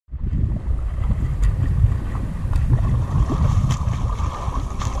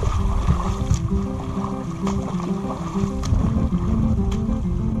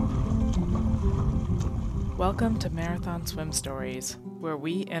Welcome to Marathon Swim Stories, where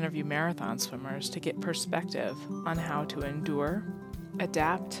we interview marathon swimmers to get perspective on how to endure,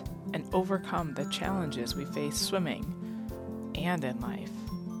 adapt, and overcome the challenges we face swimming and in life.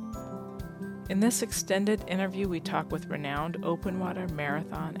 In this extended interview, we talk with renowned open water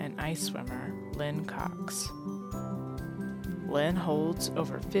marathon and ice swimmer Lynn Cox. Lynn holds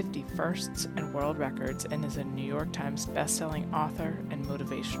over 50 firsts and world records and is a New York Times bestselling author and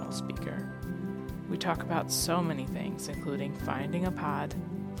motivational speaker. We talk about so many things, including finding a pod,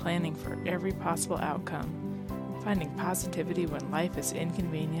 planning for every possible outcome, finding positivity when life is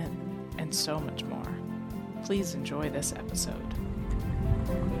inconvenient, and so much more. Please enjoy this episode.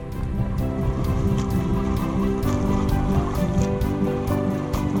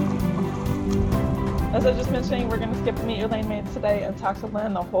 As I was just mentioning, we're going to skip the Meet Your Lane Mates today and talk to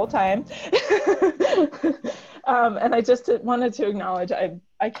Lynn the whole time. And I just wanted to acknowledge I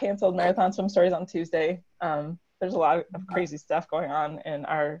canceled Marathon Swim Stories on Tuesday. There's a lot of crazy stuff going on in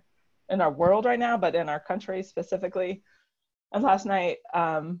our world right now, but in our country specifically. And last night,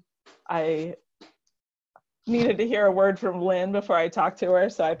 I needed to hear a word from Lynn before I talked to her,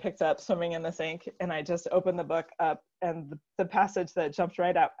 so I picked up Swimming in the Sink, and I just opened the book up, and the passage that jumped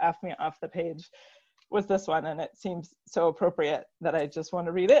right out after me off the page was this one, and it seems so appropriate that I just want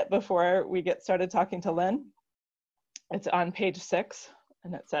to read it before we get started talking to Lynn. It's on page 6,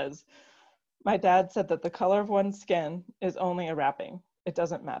 and it says, "My dad said that the color of one's skin is only a wrapping. It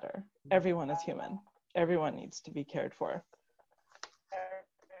doesn't matter. Everyone is human. Everyone needs to be cared for."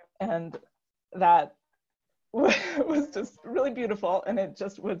 And that was just really beautiful, and it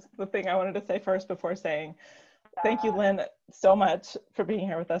just was the thing I wanted to say first before saying thank you, Lynn, so much for being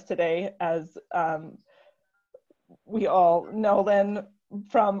here with us today. As we all know Lynn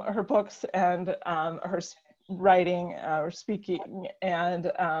from her books and her writing or speaking,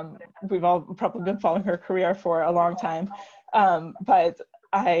 and we've all probably been following her career for a long time. But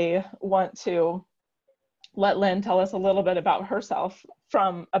I want to let Lynn tell us a little bit about herself,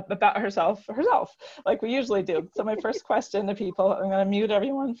 like we usually do. So my first question to people, I'm going to mute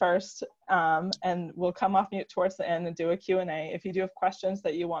everyone first, and we'll come off mute towards the end and do a Q&A. If you do have questions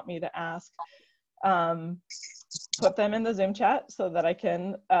that you want me to ask, put them in the Zoom chat so that I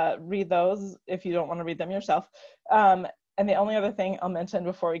can read those if you don't want to read them yourself. And the only other thing I'll mention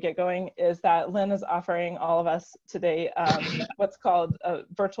before we get going is that Lynn is offering all of us today what's called a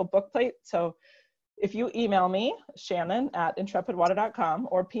virtual book plate. So if you email me, Shannon@intrepidwater.com,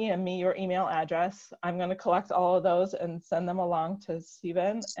 or PM me your email address, I'm going to collect all of those and send them along to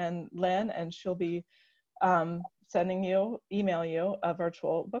Stephen and Lynn, and she'll be email you a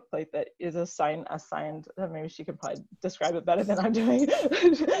virtual book plate that is assigned, maybe she could probably describe it better than I'm doing,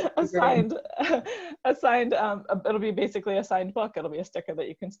 assigned, it'll be basically a signed book. It'll be a sticker that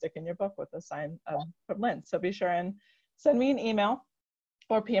you can stick in your book with a sign from Lynn. So be sure and send me an email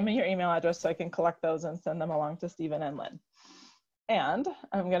or PM me your email address so I can collect those and send them along to Stephen and Lynn. And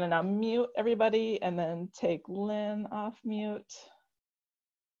I'm going to now mute everybody and then take Lynn off mute.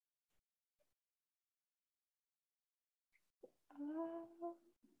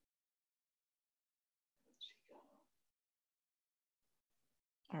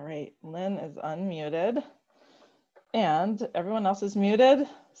 All right, Lynn is unmuted and everyone else is muted.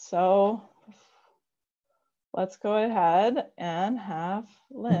 So let's go ahead and have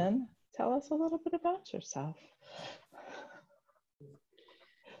Lynn tell us a little bit about yourself.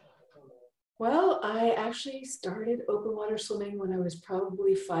 Well, I actually started open water swimming when I was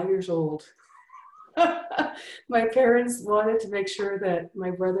probably 5 years old. My parents wanted to make sure that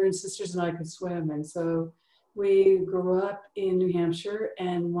my brother and sisters and I could swim. And so we grew up in New Hampshire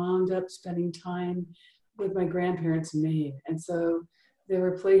and wound up spending time with my grandparents in Maine. And so there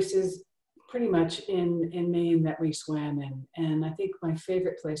were places pretty much in Maine that we swam in. And I think my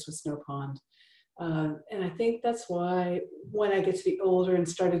favorite place was Snow Pond. And I think that's why when I get to be older and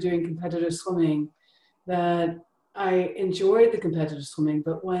started doing competitive swimming, that I enjoyed the competitive swimming.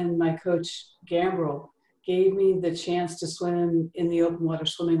 But when my coach Gambrel gave me the chance to swim in the open water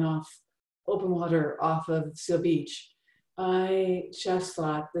off of Seal Beach, I just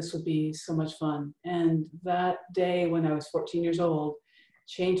thought this would be so much fun. And that day when I was 14 years old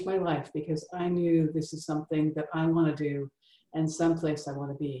changed my life, because I knew this is something that I want to do and someplace I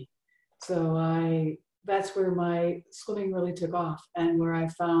want to be. So that's where my swimming really took off, and where I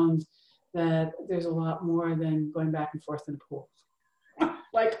found that there's a lot more than going back and forth in a pool,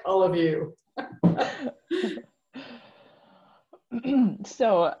 like all of you.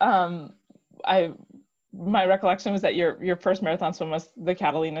 So my recollection was that your first marathon swim was the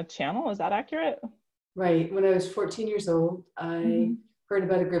Catalina Channel. Is that accurate? Right. When I was 14 years old, I heard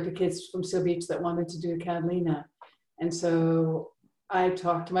about a group of kids from Seal Beach that wanted to do Catalina. And so I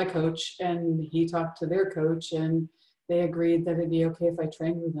talked to my coach and he talked to their coach and they agreed that it'd be okay if I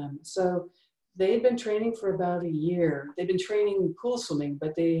trained with them. So they'd been training for about a year. They'd been training pool swimming,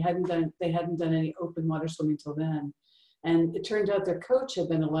 but they hadn't done any open water swimming till then. And it turned out their coach had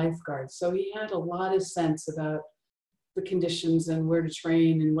been a lifeguard. So he had a lot of sense about the conditions and where to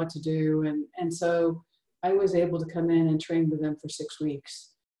train and what to do. And so I was able to come in and train with them for 6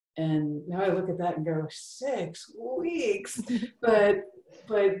 weeks. And now I look at that and go, 6 weeks.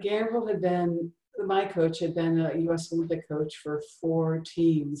 but Gamble had been, my coach had been a U.S. Olympic coach for 4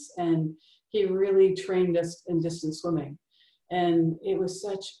 teams. And he really trained us in distance swimming. And it was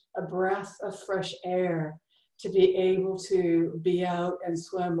such a breath of fresh air to be able to be out and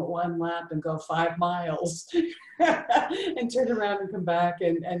swim 1 lap and go 5 miles and turn around and come back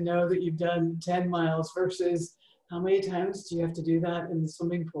and know that you've done 10 miles versus how many times do you have to do that in the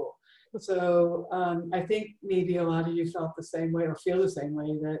swimming pool? So I think maybe a lot of you felt the same way or feel the same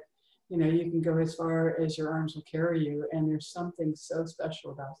way, that, you know, you can go as far as your arms will carry you. And there's something so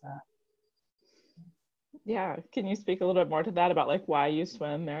special about that. Yeah. Can you speak a little bit more to that about like why you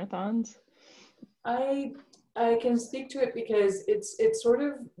swim marathons? I can speak to it because it's sort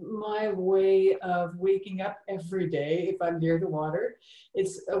of my way of waking up every day if I'm near the water.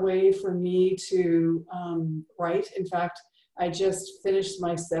 It's a way for me to write. In fact, I just finished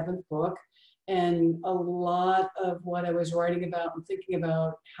my 7th book, and a lot of what I was writing about and thinking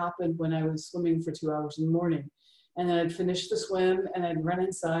about happened when I was swimming for 2 hours in the morning. And then I'd finish the swim and I'd run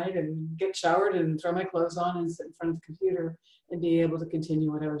inside and get showered and throw my clothes on and sit in front of the computer and be able to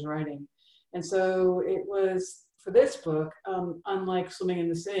continue what I was writing. And so it was, for this book, unlike Swimming in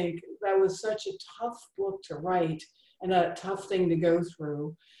the Sink, that was such a tough book to write and a tough thing to go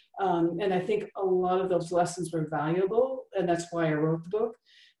through. And I think a lot of those lessons were valuable, and that's why I wrote the book.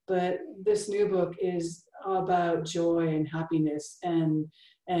 But this new book is about joy and happiness and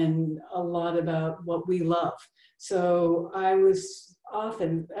a lot about what we love. So I was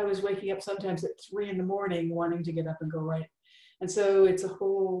waking up sometimes at 3 in the morning wanting to get up and go write. And so it's a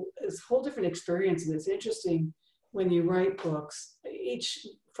whole different experience. And it's interesting when you write books,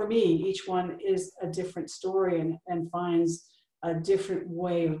 for me, each one is a different story and finds a different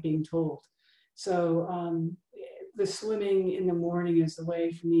way of being told. So the swimming in the morning is the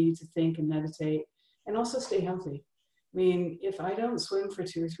way for me to think and meditate and also stay healthy. I mean, if I don't swim for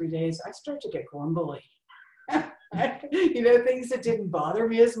 2 or 3 days, I start to get grumbly. You know, things that didn't bother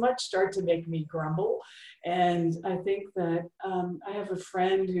me as much start to make me grumble. And I think that I have a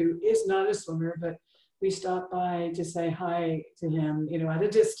friend who is not a swimmer, but we stopped by to say hi to him, you know, at a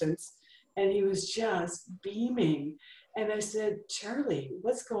distance, and he was just beaming. And I said, Charlie,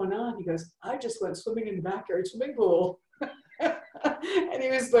 what's going on? He goes, I just went swimming in the backyard swimming pool. And he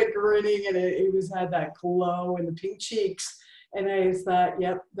was like grinning, and he had that glow in the pink cheeks. And I thought,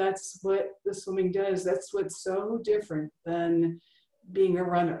 yep, that's what the swimming does. That's what's so different than being a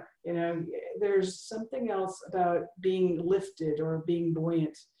runner. You know, there's something else about being lifted or being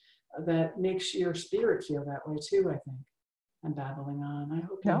buoyant that makes your spirit feel that way too, I think. I'm babbling on.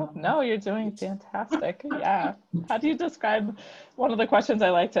 I hope No, you're doing fantastic. Yeah. How do you describe, one of the questions I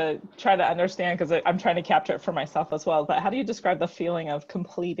like to try to understand, because I'm trying to capture it for myself as well, but how do you describe the feeling of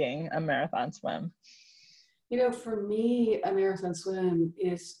completing a marathon swim? You know, for me, a marathon swim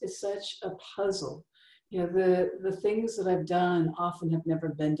is such a puzzle. You know, the things that I've done often have never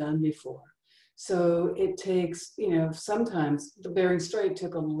been done before. So it takes, you know, sometimes the Bering Strait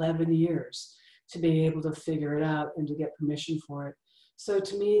took 11 years to be able to figure it out and to get permission for it. So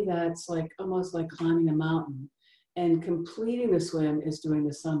to me, that's like almost like climbing a mountain, and completing the swim is doing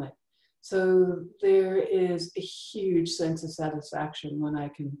the summit. So there is a huge sense of satisfaction when I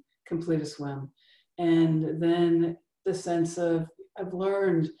can complete a swim. And then the sense of, I've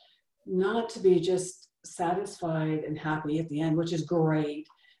learned not to be just satisfied and happy at the end, which is great.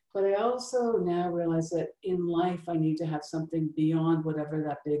 But I also now realize that in life, I need to have something beyond whatever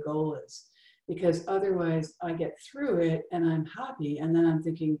that big goal is. Because otherwise I get through it and I'm happy. And then I'm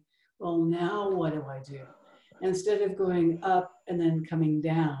thinking, well, now what do I do? Instead of going up and then coming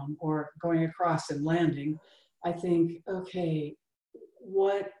down or going across and landing, I think, okay,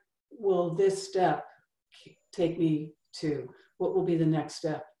 what will this step take me to? What will be the next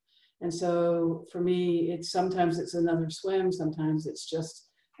step? And so for me, sometimes it's another swim, sometimes it's just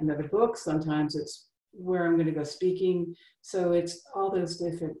another book, sometimes it's where I'm going to go speaking. So it's all those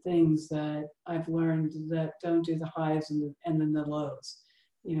different things that I've learned that don't do the highs and then the lows.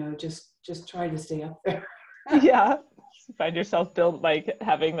 You know, just try to stay up there. Yeah. Find yourself built like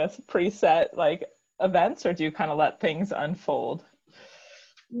having this preset like events, or do you kind of let things unfold?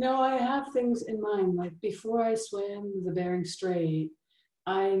 No, I have things in mind. Like before I swam the Bering Strait,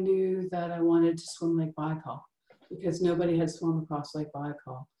 I knew that I wanted to swim Lake Baikal because nobody had swum across Lake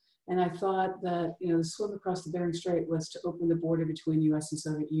Baikal. And I thought that, the swim across the Bering Strait was to open the border between US and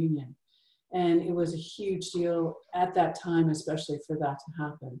Soviet Union. And it was a huge deal at that time, especially for that to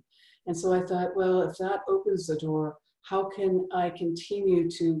happen. And so I thought, well, if that opens the door, how can I continue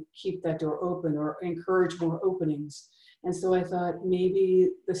to keep that door open or encourage more openings? And so I thought maybe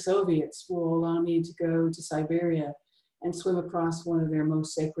the Soviets will allow me to go to Siberia and swim across one of their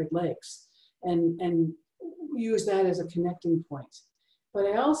most sacred lakes and use that as a connecting point. But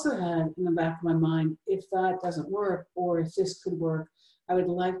I also had in the back of my mind, if that doesn't work, or if this could work, I would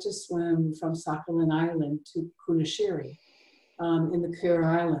like to swim from Sakhalin Island to Kunashiri in the Kuril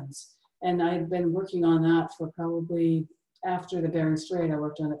Islands. And I'd been working on that for probably after the Bering Strait. I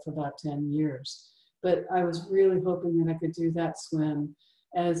worked on it for about 10 years. But I was really hoping that I could do that swim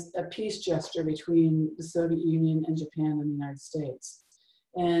as a peace gesture between the Soviet Union and Japan and the United States.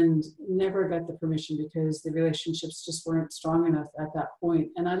 And never got the permission because the relationships just weren't strong enough at that point.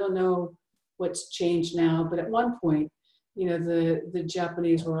 And I don't know what's changed now, but at one point, the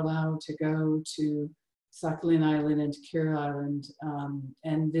Japanese were allowed to go to Sakhalin Island and to Kuril Island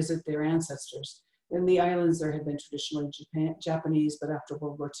and visit their ancestors. And the islands there had been traditionally Japanese, but after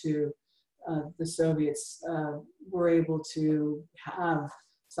World War II, the Soviets were able to have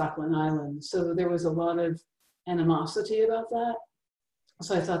Sakhalin Island. So there was a lot of animosity about that.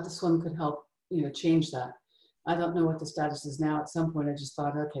 So I thought the swim could help, change that. I don't know what the status is now. At some point, I just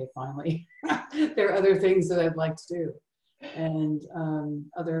thought, okay, finally, there are other things that I'd like to do and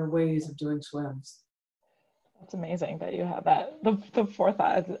other ways of doing swims. It's amazing that you have that. The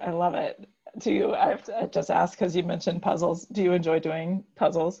forethought, I love it. I have to just ask, because you mentioned puzzles. Do you enjoy doing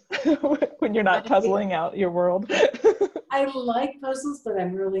puzzles when you're not puzzling out your world? I like puzzles, but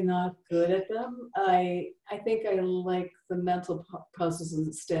I'm really not good at them. I think I like the mental puzzles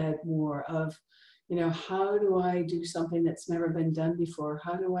instead, more of, how do I do something that's never been done before?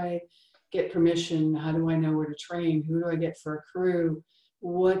 How do I get permission? How do I know where to train? Who do I get for a crew?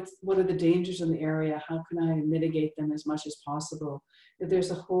 What are the dangers in the area? How can I mitigate them as much as possible?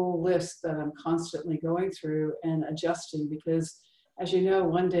 There's a whole list that I'm constantly going through and adjusting because, as you know,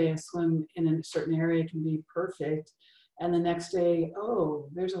 one day a swim in a certain area can be perfect. And the next day, oh,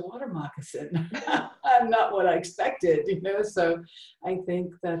 there's a water moccasin. Not what I expected, So I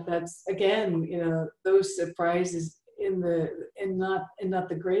think that's, again, those surprises in not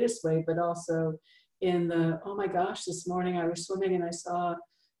the greatest way, but also in the, oh my gosh, this morning I was swimming and I saw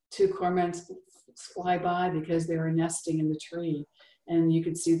 2 cormorants fly by because they were nesting in the tree. And you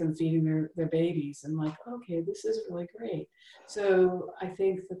could see them feeding their babies. And like, okay, this is really great. So I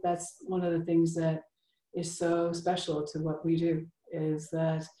think that's one of the things that is so special to what we do, is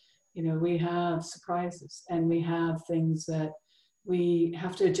that, we have surprises and we have things that we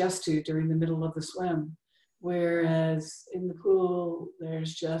have to adjust to during the middle of the swim. Whereas in the pool,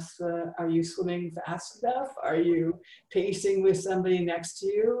 there's just, are you swimming fast enough? Are you pacing with somebody next to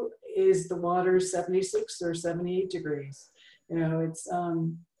you? Is the water 76 or 78 degrees? It's,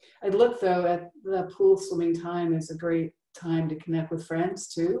 I look though at the pool swimming time as a great time to connect with friends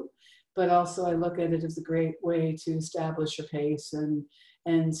too. But also I look at it as a great way to establish your pace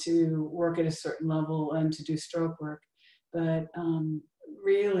and to work at a certain level and to do stroke work. But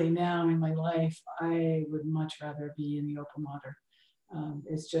really now in my life, I would much rather be in the open water.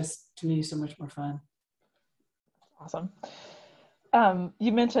 It's just, to me, so much more fun. Awesome.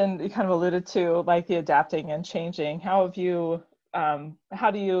 You mentioned, you kind of alluded to like the adapting and changing. How have you,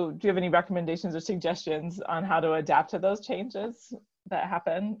 do you have any recommendations or suggestions on how to adapt to those changes that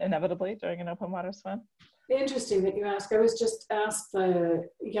happen inevitably during an open water swim? Interesting that you ask. I was just asked a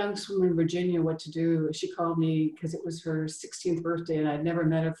young swimmer in Virginia what to do. She called me because it was her 16th birthday and I'd never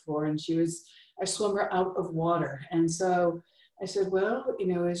met her before, and she was a swimmer out of water. And so I said, well,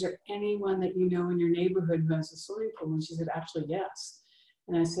 is there anyone that you know in your neighborhood who has a swimming pool? And she said, actually, yes.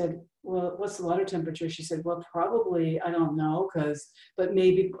 And I said, well, what's the water temperature? She said, well, probably, I don't know, but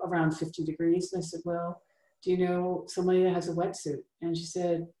maybe around 50 degrees. And I said, well, do you know somebody that has a wetsuit? And she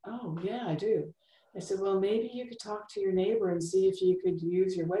said, oh, yeah, I do. I said, well, maybe you could talk to your neighbor and see if you could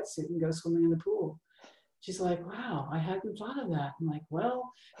use your wetsuit and go swimming in the pool. She's like, wow, I hadn't thought of that. I'm like,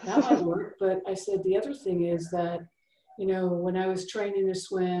 well, that might work. But I said, the other thing is that, when I was training to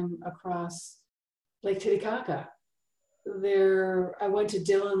swim across Lake Titicaca, I went to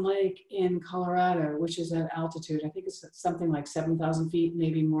Dillon Lake in Colorado, which is at altitude. I think it's something like 7,000 feet,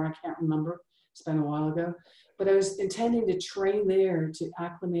 maybe more. I can't remember. It's been a while ago. But I was intending to train there to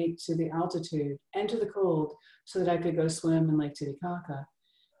acclimate to the altitude and to the cold so that I could go swim in Lake Titicaca.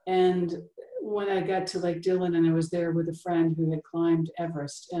 And when I got to Lake Dillon and I was there with a friend who had climbed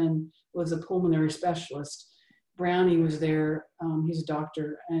Everest and was a pulmonary specialist, Brownie was there. He's a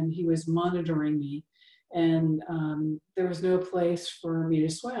doctor, and he was monitoring me. And there was no place for me to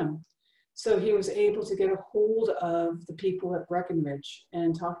swim. So he was able to get a hold of the people at Breckenridge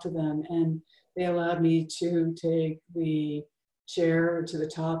and talk to them. And they allowed me to take the chair to the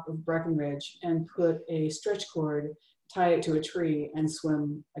top of Breckenridge and put a stretch cord, tie it to a tree, and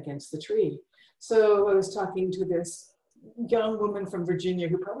swim against the tree. So I was talking to this young woman from Virginia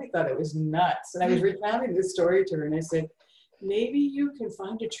who probably thought it was nuts. And I was recounting this story to her, and I said, maybe you can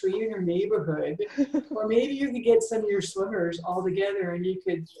find a tree in your neighborhood, or maybe you could get some of your swimmers all together and you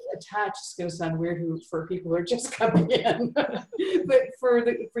could attach. It's going to sound weird for people who are just coming in, but for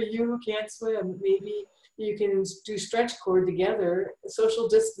you who can't swim, maybe you can do stretch cord together, social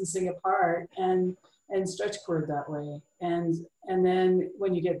distancing apart, and stretch cord that way. And then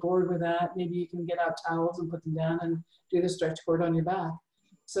when you get bored with that, maybe you can get out towels and put them down and do the stretch cord on your back.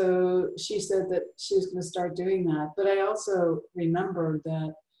 So she said that she was going to start doing that. But I also remembered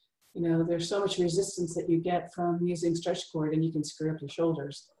that, there's so much resistance that you get from using stretch cord, and you can screw up your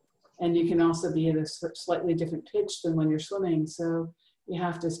shoulders. And you can also be at a slightly different pitch than when you're swimming. So you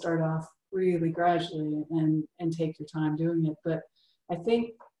have to start off really gradually and take your time doing it. But I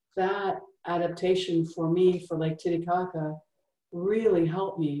think that adaptation for me for Lake Titicaca really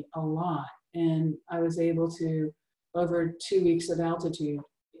helped me a lot. And I was able to, over 2 weeks of altitude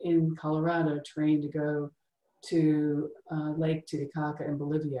in Colorado, train to go to Lake Titicaca in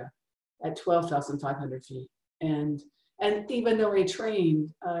Bolivia at 12,500 feet. And even though I trained,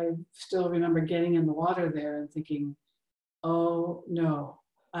 I still remember getting in the water there and thinking, oh no,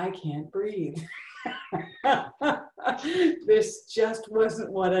 I can't breathe. This just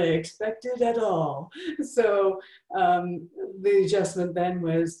wasn't what I expected at all. So the adjustment then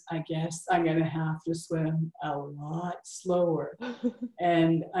was, I guess I'm going to have to swim a lot slower.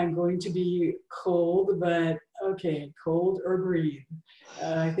 And I'm going to be cold, but okay, cold or breathe.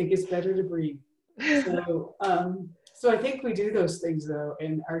 I think it's better to breathe. So I think we do those things though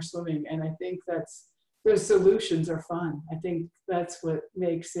in our swimming, and I think those solutions are fun. I think that's what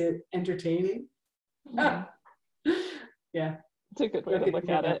makes it entertaining. Yeah. It's a good way to look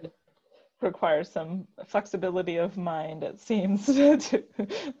at it. Requires some flexibility of mind, it seems.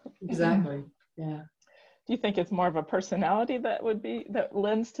 Exactly. Yeah. Do you think it's more of a personality that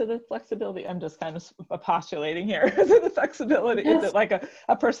lends to the flexibility? I'm just kind of postulating here. The flexibility, yes. Is it like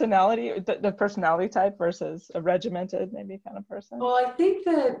a personality, the personality type versus a regimented maybe kind of person? Well, I think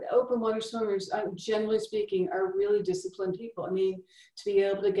that open water swimmers, generally speaking, are really disciplined people. I mean, to be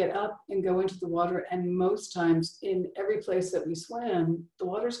able to get up and go into the water, and most times in every place that we swim, the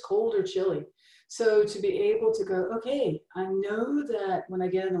water's cold or chilly. So to be able to go, okay, I know that when I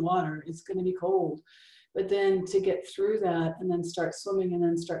get in the water, it's going to be cold. But then to get through that and then start swimming and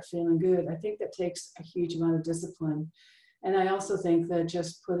then start feeling good, I think that takes a huge amount of discipline. And I also think that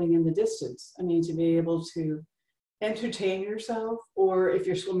just putting in the distance, I mean, to be able to entertain yourself, or if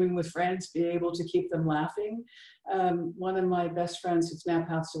you're swimming with friends, be able to keep them laughing. One of my best friends, who's now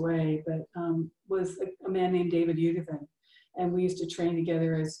passed away, but was a man named David Udevin. And we used to train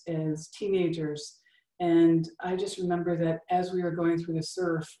together as teenagers. And I just remember that as we were going through the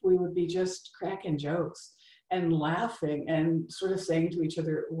surf, we would be just cracking jokes and laughing and sort of saying to each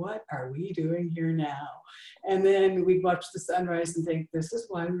other, what are we doing here now? And then we'd watch the sunrise and think, this is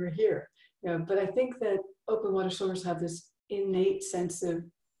why we were here. But I think that open water swimmers have this innate sense of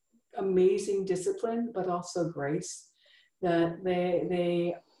amazing discipline, but also grace, that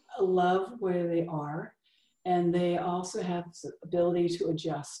they love where they are, and they also have the ability to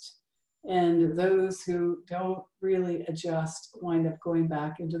adjust. And those who don't really adjust wind up going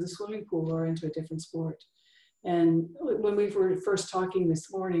back into the swimming pool or into a different sport. And when we were first talking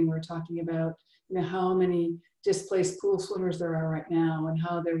this morning, we were talking about how many displaced pool swimmers there are right now and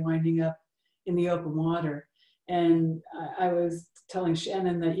how they're winding up in the open water. And I was telling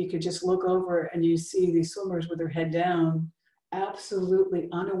Shannon that you could just look over and you see these swimmers with their head down, absolutely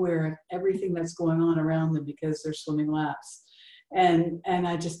unaware of everything that's going on around them because they're swimming laps. And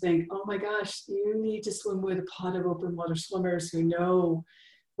I just think, oh my gosh, you need to swim with a pod of open water swimmers who know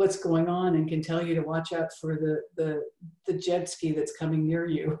what's going on and can tell you to watch out for the jet ski that's coming near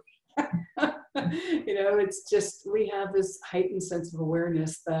you. It's just, we have this heightened sense of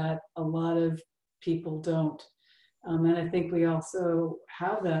awareness that a lot of people don't. And I think we also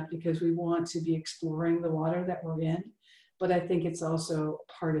have that because we want to be exploring the water that we're in. But I think it's also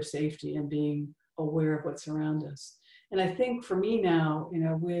part of safety and being aware of what's around us. And I think for me now,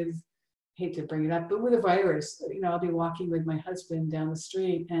 with hate to bring it up, but with a virus, I'll be walking with my husband down the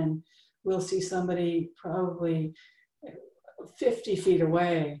street and we'll see somebody probably 50 feet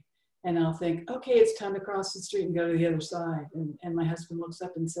away. And I'll think, okay, it's time to cross the street and go to the other side. And my husband looks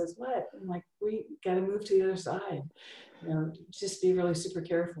up and says, what? I'm like, we got to move to the other side. Just be really super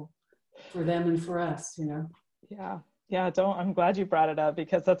careful for them and for us, Yeah. Yeah, I'm glad you brought it up,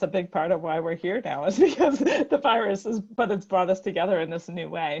 because that's a big part of why we're here now, is because the virus but it's brought us together in this new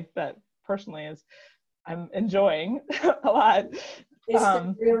way that personally I'm enjoying a lot.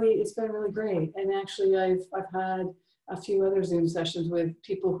 It's been really great. And actually I've had a few other Zoom sessions with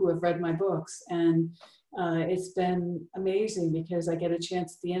people who have read my books, and it's been amazing because I get a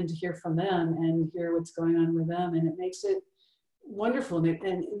chance at the end to hear from them and hear what's going on with them, and it makes it wonderful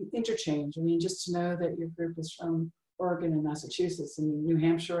and interchange. I mean, just to know that your group is from Oregon and Massachusetts and New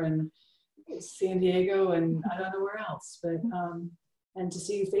Hampshire and San Diego and I don't know where else, but and to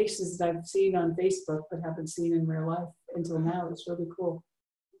see faces that I've seen on Facebook but haven't seen in real life until now, it's really cool.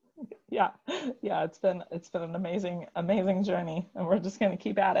 Yeah, it's been an amazing journey, and we're just going to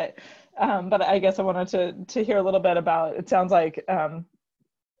keep at it. But I guess I wanted to hear a little bit about. It sounds like,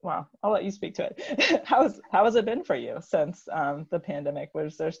 well, I'll let you speak to it. How has it been for you since the pandemic?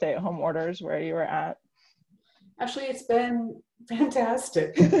 Was there stay-at-home orders where you were at? Actually, it's been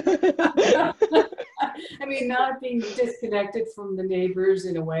fantastic. I mean, not being disconnected from the neighbors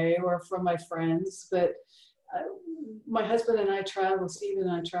in a way or from my friends, but my husband and I travel, Steve and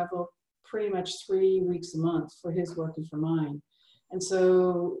I travel pretty much 3 weeks a month for his work and for mine. And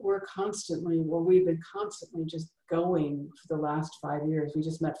so we've been constantly just going for the last 5 years. We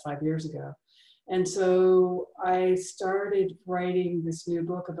just met 5 years ago. And so I started writing this new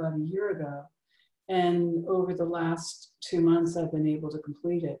book about a year ago. And over the last 2 months, I've been able to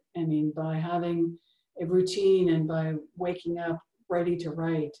complete it. I mean, by having a routine and by waking up ready to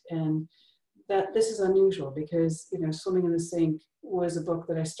write. And that this is unusual because, Swimming in the Sink was a book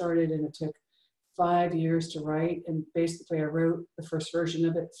that I started and it took 5 years to write. And basically I wrote the first version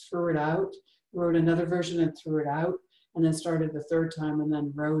of it, threw it out, wrote another version and threw it out, and then started the third time and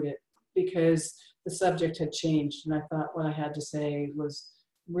then wrote it because the subject had changed. And I thought what I had to say was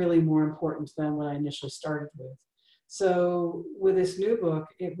really more important than what I initially started with. So with this new book,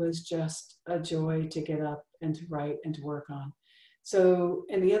 it was just a joy to get up and to write and to work on. So,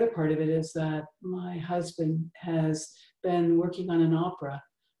 and the other part of it is that my husband has been working on an opera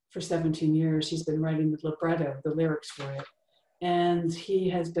for 17 years. He's been writing the libretto, the lyrics for it. And he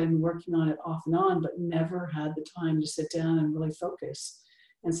has been working on it off and on, but never had the time to sit down and really focus.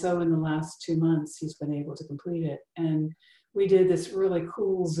 And so in the last 2 months, he's been able to complete it. And we did this really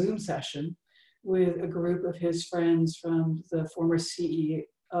cool Zoom session with a group of his friends, from the former CEO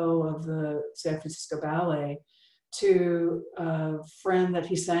of the San Francisco Ballet to a friend that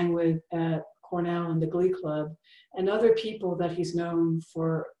he sang with at Cornell and the Glee Club, and other people that he's known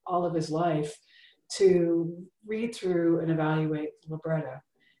for all of his life, to read through and evaluate the libretto.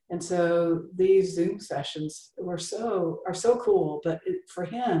 And so these Zoom sessions are so cool, but for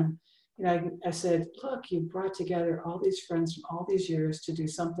him, I said, look, you brought together all these friends from all these years to do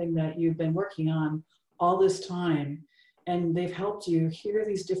something that you've been working on all this time. And they've helped you hear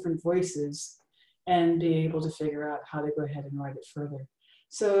these different voices and be able to figure out how to go ahead and write it further.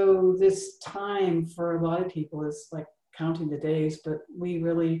 So this time for a lot of people is like counting the days, but we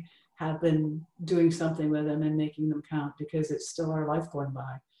really have been doing something with them and making them count because it's still our life going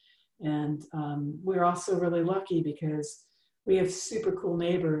by. And we're also really lucky because we have super cool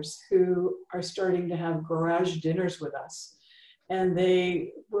neighbors who are starting to have garage dinners with us. And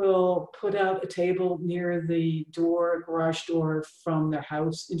they will put out a table near the garage door from their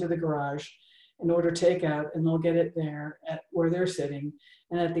house into the garage and order takeout, and they'll get it there at where they're sitting.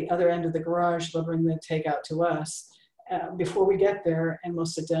 And at the other end of the garage, they'll bring the takeout to us before we get there, and we'll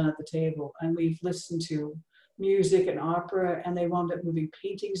sit down at the table. And we've listened to music and opera, and they wound up moving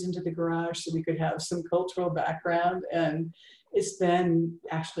paintings into the garage so we could have some cultural background, and it's been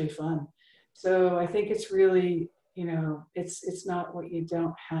actually fun. So I think it's really, it's not what you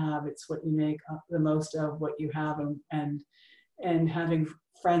don't have, it's what you make the most of what you have, and having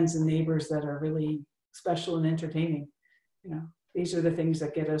friends and neighbors that are really special and entertaining. These are the things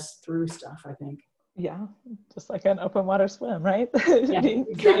that get us through stuff, I think. Yeah, just like an open water swim, right? Yeah, being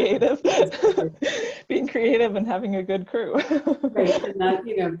exactly. creative, being creative and having a good crew. Right, and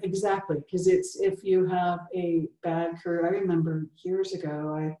that, exactly, because if you have a bad crew. I remember years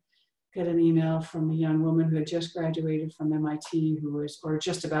ago, I got an email from a young woman who had just graduated from MIT, or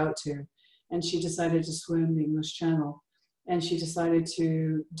just about to, and she decided to swim the English Channel, and she decided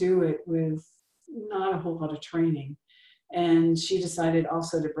to do it with not a whole lot of training. And she decided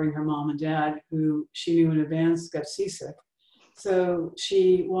also to bring her mom and dad, who she knew in advance got seasick. So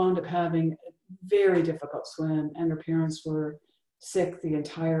she wound up having a very difficult swim, and her parents were sick the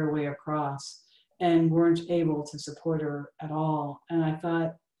entire way across and weren't able to support her at all. And I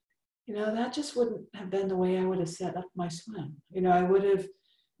thought, that just wouldn't have been the way I would have set up my swim. I would have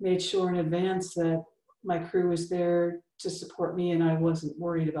made sure in advance that my crew was there to support me and I wasn't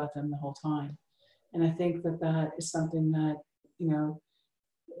worried about them the whole time. And I think that is something that,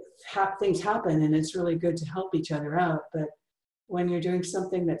 things happen and it's really good to help each other out. But when you're doing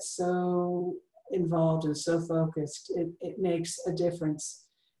something that's so involved and so focused, it makes a difference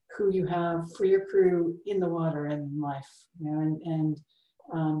who you have for your crew in the water and in life.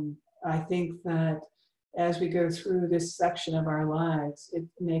 I think that as we go through this section of our lives, it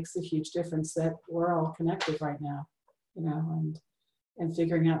makes a huge difference that we're all connected right now, and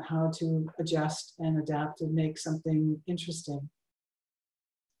figuring out how to adjust and adapt and make something interesting.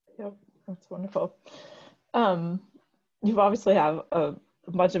 Yep, that's wonderful. You've obviously have a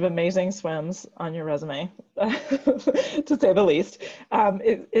bunch of amazing swims on your resume, to say the least.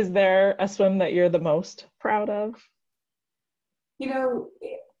 Is there a swim that you're the most proud of?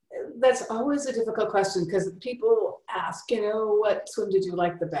 That's always a difficult question because people ask, what swim did you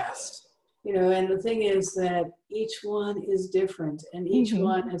like the best? And the thing is that each one is different and each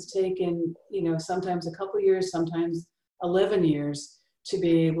one has taken, sometimes a couple years, sometimes 11 years to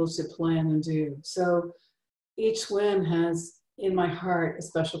be able to plan and do. So each swim has in my heart a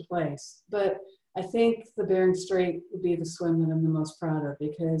special place. But I think the Bering Strait would be the swim that I'm the most proud of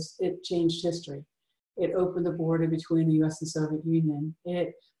because it changed history. It opened the border between the US and Soviet Union.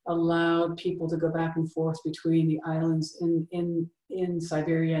 It allowed people to go back and forth between the islands in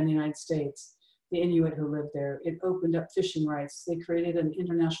Siberia and the United States, the Inuit who lived there. It opened up fishing rights. They created an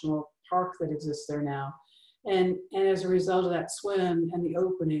international park that exists there now. And as a result of that swim and the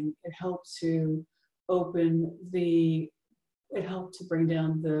opening, it helped to bring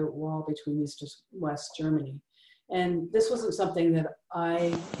down the wall between East and West Germany. And this wasn't something that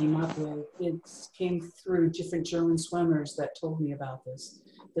I came up with. It came through different German swimmers that told me about this,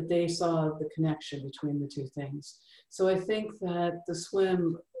 that they saw the connection between the two things. So I think that the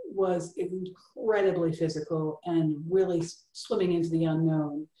swim was incredibly physical and really swimming into the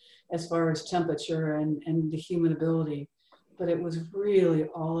unknown as far as temperature and the human ability. But it was really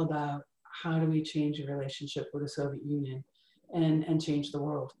all about how do we change a relationship with the Soviet Union and change the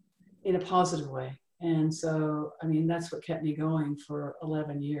world in a positive way. And so, that's what kept me going for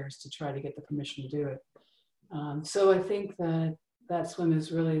 11 years to try to get the permission to do it. So I think that swim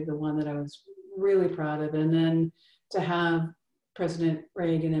is really the one that I was really proud of. And then to have President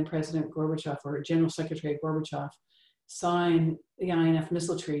Reagan and President Gorbachev, or General Secretary Gorbachev, sign the INF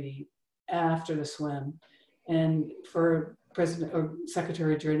Missile Treaty after the swim, and for President or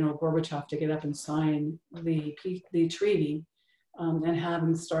Secretary General Gorbachev to get up and sign the treaty, and have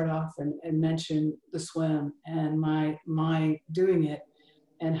him start off and mention the swim and my doing it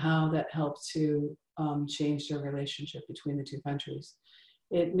and how that helped to change the relationship between the two countries.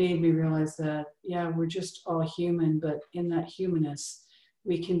 It made me realize that, we're just all human, but in that humanness,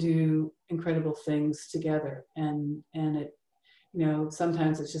 we can do incredible things together. And it,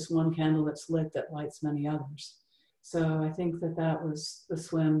 sometimes it's just one candle that's lit that lights many others. So I think that was the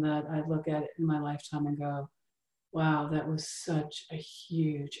swim that I look at in my lifetime and go, wow, that was such a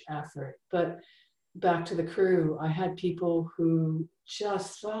huge effort. But back to the crew, I had people who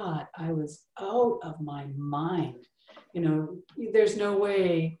just thought I was out of my mind. There's no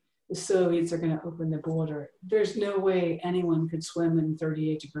way the Soviets are going to open the border. There's no way anyone could swim in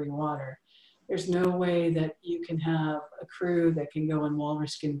 38-degree water. There's no way that you can have a crew that can go in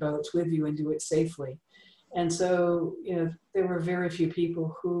walrus-skin boats with you and do it safely. And so, there were very few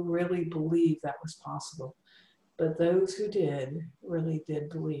people who really believed that was possible. But those who did really did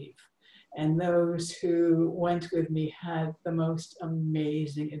believe. And those who went with me had the most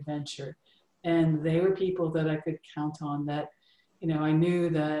amazing adventure. And they were people that I could count on, that, I knew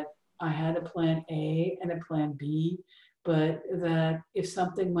that I had a plan A and a plan B, but that if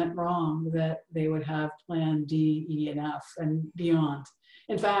something went wrong, that they would have plan D, E, and F and beyond.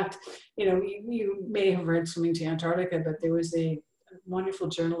 In fact, you may have read Swimming to Antarctica, but there was a wonderful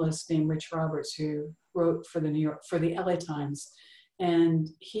journalist named Rich Roberts who wrote for the LA Times, and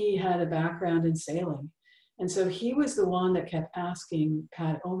he had a background in sailing. And so he was the one that kept asking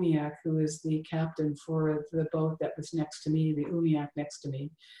Pat Omiak, who is the captain for the boat that was next to me, the Umiak next to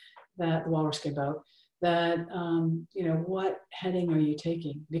me, that the walrus-skin boat, that, what heading are you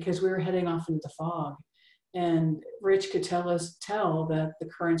taking? Because we were heading off into the fog. And Rich could tell that the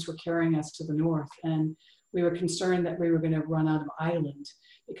currents were carrying us to the north. And we were concerned that we were going to run out of island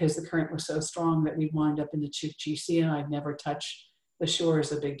because the current was so strong that we'd wind up in the Chukchi Sea, and I'd never touch the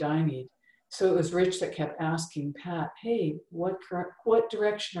shores of Big Diomede. So it was Rich that kept asking Pat, hey, what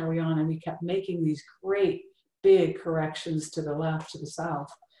direction are we on? And we kept making these great big corrections to the left, to the south.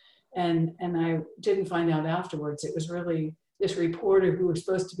 And I didn't find out afterwards. It was really this reporter who was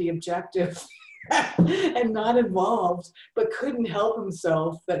supposed to be objective and not involved, but couldn't help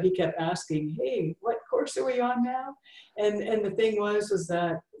himself, that he kept asking, hey, what course are we on now? And the thing was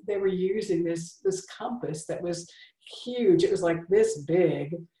that they were using this compass that was huge. It was like this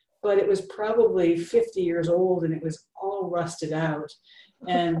big, but it was probably 50 years old, and it was all rusted out.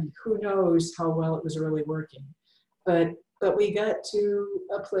 And who knows how well it was really working. But we got to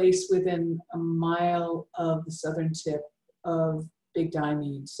a place within a mile of the southern tip of Big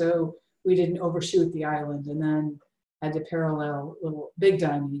Diomede. So we didn't overshoot the island, and then had to parallel little Big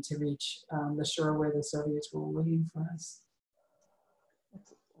Diomede to reach the shore where the Soviets were waiting for us.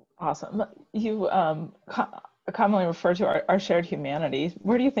 That's awesome. You commonly refer to our shared humanity.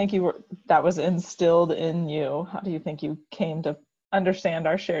 Where do you think that was instilled in you? How do you think you came to understand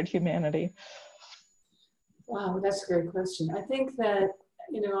our shared humanity? Wow, that's a great question. I think that,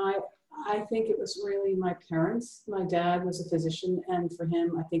 I think it was really my parents. My dad was a physician, and for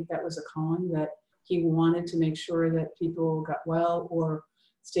him, I think that was a calling, that he wanted to make sure that people got well or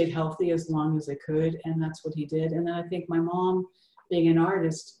stayed healthy as long as they could, and that's what he did. And then I think my mom, being an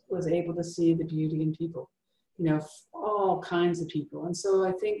artist, was able to see the beauty in people, all kinds of people. And so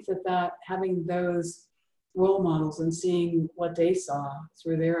I think that having those role models and seeing what they saw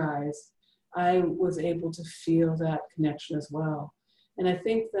through their eyes, I was able to feel that connection as well. And I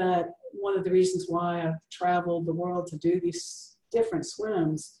think that one of the reasons why I've traveled the world to do these different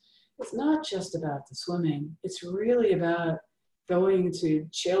swims, it's not just about the swimming. It's really about going to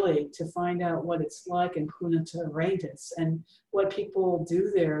Chile to find out what it's like in Punta Arenas and what people do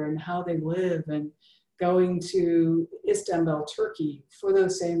there and how they live, and going to Istanbul, Turkey for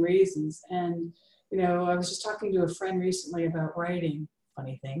those same reasons. And, I was just talking to a friend recently about writing,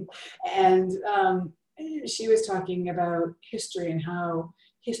 funny thing, and she was talking about history and how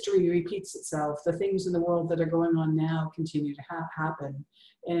history repeats itself. The things in the world that are going on now continue to happen.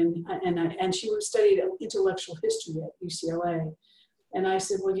 And she studied intellectual history at UCLA. And I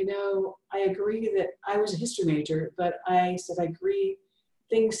said, well, I agree that I was a history major, but I said, I agree,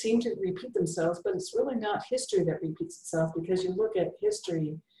 things seem to repeat themselves, but it's really not history that repeats itself, because you look at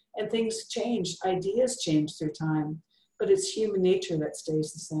history and things change, ideas change through time, but it's human nature that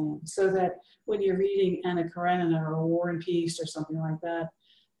stays the same. So that when you're reading Anna Karenina or War and Peace or something like that,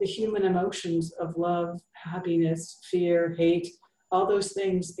 the human emotions of love, happiness, fear, hate, all those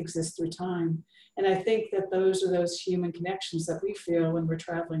things exist through time. And I think that those are those human connections that we feel when we're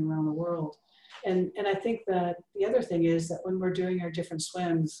traveling around the world. And I think that the other thing is that when we're doing our different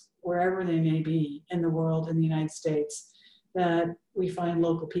swims, wherever they may be in the world, in the United States, that we find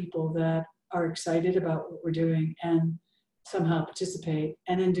local people that are excited about what we're doing and somehow participate.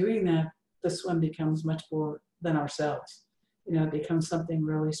 And in doing that, the swim becomes much more than ourselves. It becomes something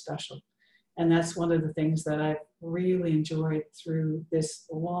really special. And that's one of the things that I've really enjoyed through this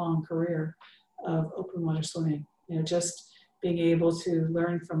long career of open water swimming. Just being able to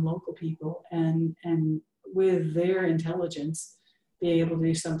learn from local people and with their intelligence, be able to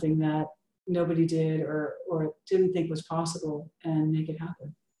do something that nobody did or didn't think was possible and make it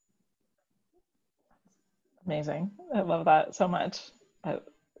happen. Amazing. I love that so much.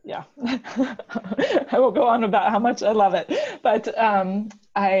 Yeah, I will go on about how much I love it. But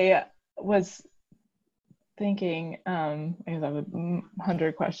I was thinking, I guess I have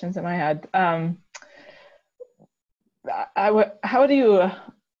 100 questions in my head. How do you,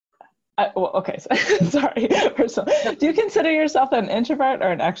 well, okay, sorry. Do you consider yourself an introvert or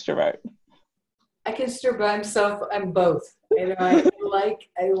an extrovert? I consider myself, I'm both. I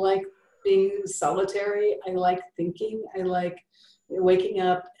like being solitary. I like thinking. I like waking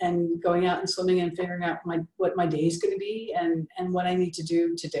up and going out and swimming and figuring out what my day is going to be and what I need to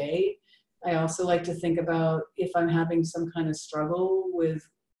do today. I also like to think about if I'm having some kind of struggle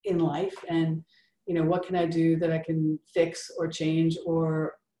in life, and what can I do that I can fix or change,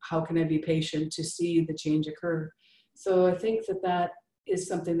 or how can I be patient to see the change occur. So I think that is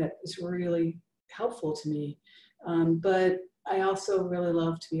something that is really helpful to me. But I also really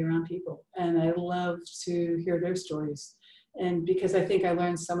love to be around people, and I love to hear their stories. And because I think I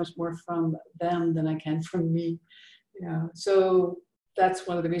learn so much more from them than I can from me, so that's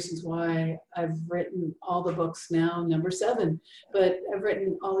one of the reasons why I've written all the books now, number 7, but I've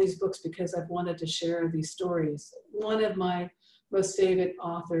written all these books because I've wanted to share these stories. One of my most favorite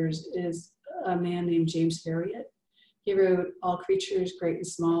authors is a man named James Herriot. He wrote All Creatures Great and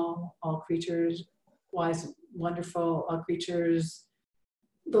Small, All Creatures Wise and Wonderful, All Creatures,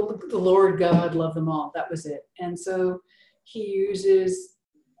 the Lord God Love Them All. That was it. And so he uses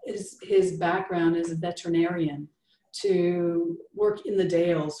his background as a veterinarian to work in the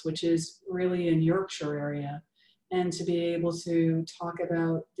Dales, which is really in Yorkshire area, and to be able to talk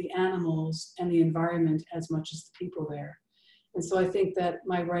about the animals and the environment as much as the people there. And so I think that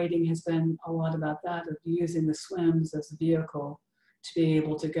my writing has been a lot about that, of using the swims as a vehicle to be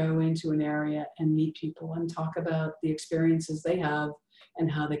able to go into an area and meet people and talk about the experiences they have and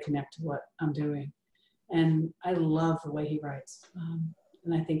how they connect to what I'm doing. And I love the way he writes.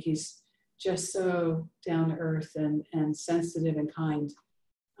 And I think he's just so down to earth and sensitive and kind.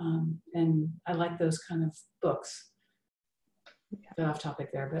 And I like those kind of books. Bit off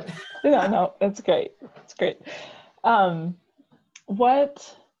topic there, but. Yeah, no, that's great. That's great.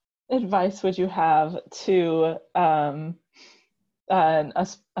 What advice would you have to an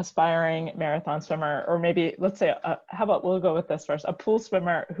aspiring marathon swimmer, or maybe let's say, how about we'll go with this first, a pool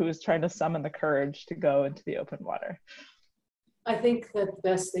swimmer who's trying to summon the courage to go into the open water? I think that the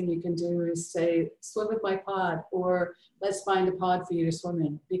best thing you can do is say, swim with my pod, or let's find a pod for you to swim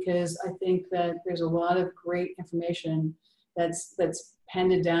in, because I think that there's a lot of great information that's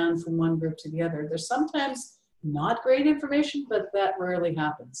handed down from one group to the other. There's sometimes not great information, but that rarely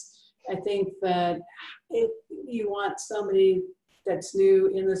happens. I think that you want somebody that's new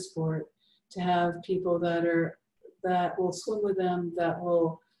in the sport to have people that will swim with them, that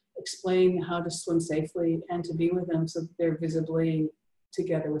will explain how to swim safely, and to be with them so that they're visibly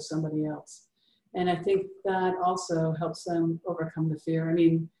together with somebody else. And I think that also helps them overcome the fear. I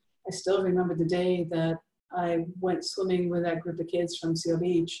mean, I still remember the day that I went swimming with that group of kids from Seal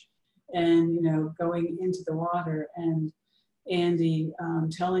Beach, and, you know, going into the water, and Andy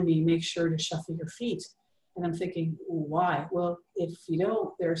telling me, make sure to shuffle your feet. And I'm thinking, why? Well, if you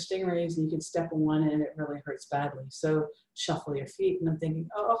don't, there are stingrays and you can step in one and it really hurts badly. So shuffle your feet. And I'm thinking,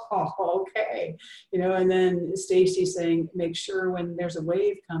 oh, okay. You know, and then Stacy saying, make sure when there's a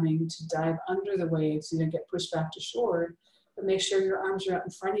wave coming to dive under the wave so you don't get pushed back to shore, but make sure your arms are out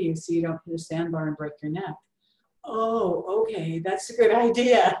in front of you so you don't hit a sandbar and break your neck. Oh, okay, that's a good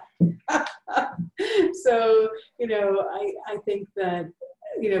idea. So, you know, I think that,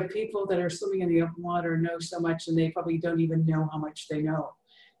 you know, people that are swimming in the open water know so much, and they probably don't even know how much they know.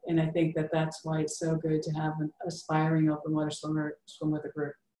 And I think that that's why it's so good to have an aspiring open water swimmer swim with a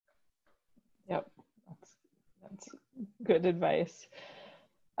group. Yep, that's good advice.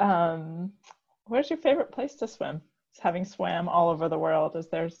 Where's your favorite place to swim? Having swam all over the world, is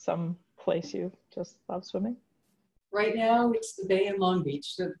there some place you just love swimming? Right now, it's the bay in Long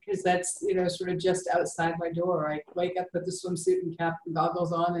Beach, because that's, you know, sort of just outside my door. I wake up with the swimsuit and cap and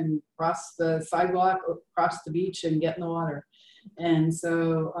goggles on and cross the sidewalk, across the beach, and get in the water. And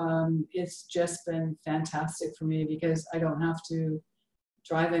so it's just been fantastic for me, because I don't have to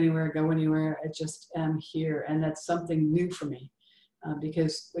drive anywhere, go anywhere. I just am here. And that's something new for me.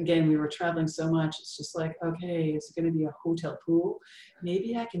 Because again, we were traveling so much, it's just like, okay, is it going to be a hotel pool?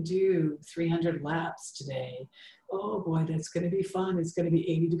 Maybe I can do 300 laps today. Oh boy, that's going to be fun. It's going to be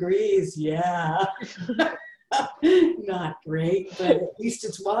 80 degrees. Yeah. Not great, but at least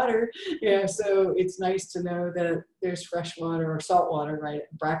it's water. Yeah, so it's nice to know that there's fresh water or salt water, right,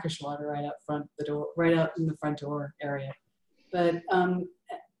 brackish water right out front the door, right out in the front door area. But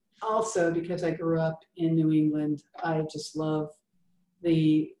also, because I grew up in New England, I just love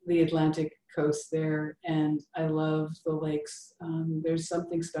the Atlantic coast there, and I love the lakes. There's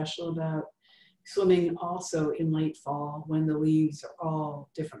something special about swimming also in late fall when the leaves are all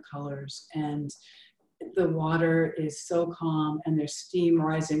different colors and the water is so calm and there's steam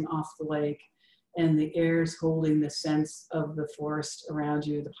rising off the lake and the air is holding the sense of the forest around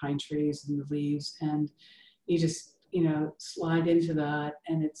you, the pine trees and the leaves, and you just, you know, slide into that,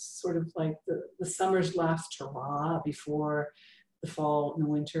 and it's sort of like the summer's last hurrah before the fall and the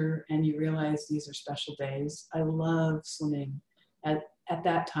winter, and you realize these are special days. I love swimming at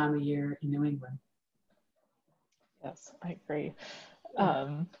that time of year in New England. Yes, I agree.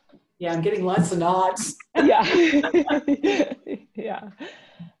 Yeah, I'm getting lots of nods. Yeah. Yeah.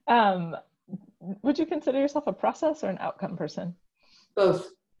 Would you consider yourself a process or an outcome person?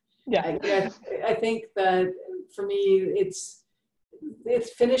 Both. Yeah. I think that for me, it's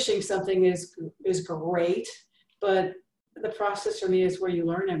finishing something is great, but the process for me is where you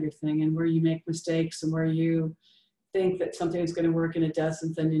learn everything and where you make mistakes and where you think that something is going to work and it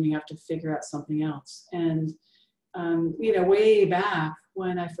doesn't, then you have to figure out something else. And, you know, way back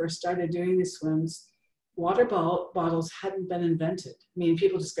when I first started doing the swims, bottles hadn't been invented. I mean,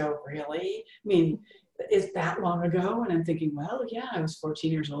 people just go, really? I mean, is that long ago? And I'm thinking, well, yeah, I was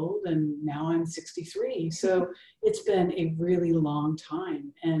 14 years old and now I'm 63. So it's been a really long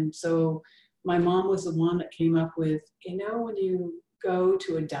time. And so my mom was the one that came up with, when you go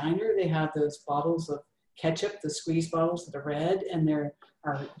to a diner, they have those bottles of ketchup, the squeeze bottles that are red, and there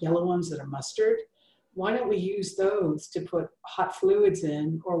are yellow ones that are mustard. Why don't we use those to put hot fluids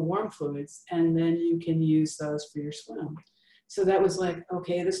in or warm fluids, and then you can use those for your swim. So that was like,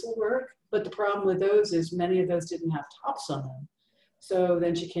 okay, this will work. But the problem with those is many of those didn't have tops on them. So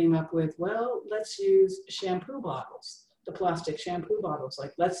then she came up with, well, let's use shampoo bottles, the plastic shampoo bottles.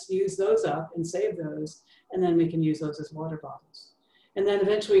 Like, let's use those up and save those, and then we can use those as water bottles. And then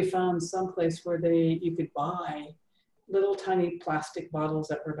eventually we found some place where you could buy little tiny plastic bottles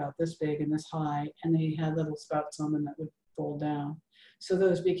that were about this big and this high, and they had little spouts on them that would fold down. So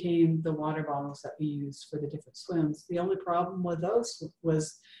those became the water bottles that we used for the different swims. The only problem with those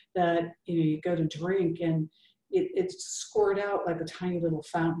was that you go to drink and it squirt out like a tiny little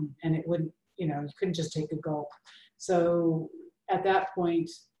fountain, and it wouldn't, you couldn't just take a gulp. So at that point,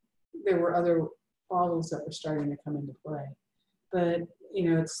 there were other bottles that were starting to come into play. But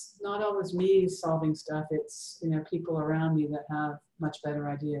it's not always me solving stuff. It's people around me that have much better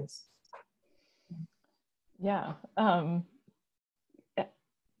ideas. Yeah.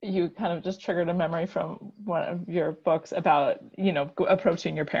 You kind of just triggered a memory from one of your books about,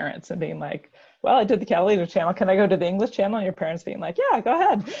 approaching your parents and being like, well, I did the Catalina channel. Can I go to the English channel? And your parents being like, yeah, go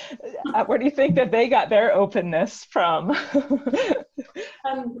ahead. Where do you think that they got their openness from?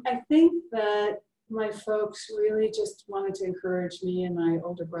 I think that my folks really just wanted to encourage me and my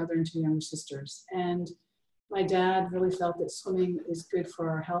older brother and 2 younger sisters. And my dad really felt that swimming is good for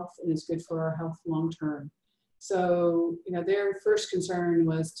our health and is good for our health long term. So, their first concern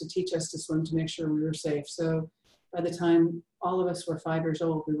was to teach us to swim to make sure we were safe. So by the time all of us were 5 years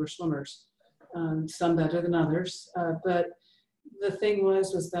old, we were swimmers, some better than others. But the thing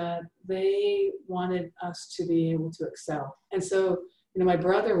was that they wanted us to be able to excel. And so, my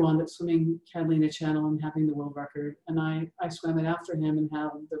brother wound up swimming Catalina Channel and having the world record. And I swam it after him and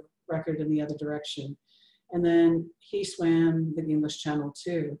had the record in the other direction. And then he swam the English Channel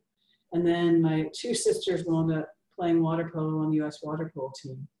too. And then my 2 sisters wound up playing water polo on the U.S. water polo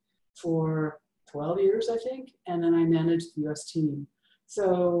team for 12 years, I think. And then I managed the U.S. team.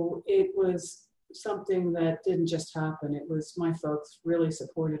 So it was something that didn't just happen. It was my folks really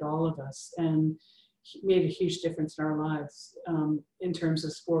supported all of us and made a huge difference in our lives in terms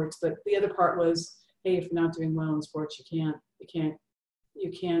of sports. But the other part was, hey, if you're not doing well in sports, if you can't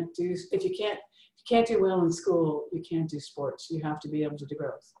do well in school, you can't do sports. You have to be able to do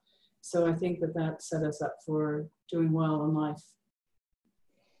both. So I think that set us up for doing well in life.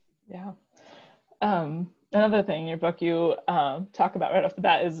 Yeah. Another thing in your book you talk about right off the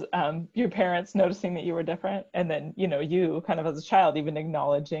bat is your parents noticing that you were different, and then you kind of as a child even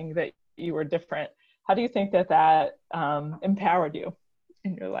acknowledging that you were different. How do you think that empowered you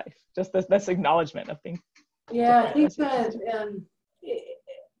in your life? Just this acknowledgement of being different. I think that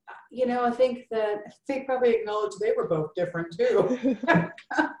I think they probably acknowledged they were both different too.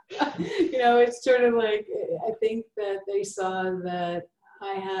 It's sort of like, I think that they saw that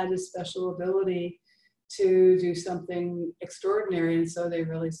I had a special ability to do something extraordinary, and so they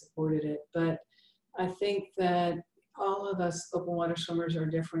really supported it. But I think that all of us open water swimmers are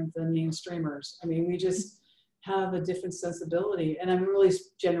different than mainstreamers. I mean, we just have a different sensibility, and I'm really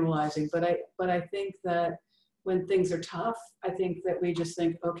generalizing, but I think that when things are tough, I think that we just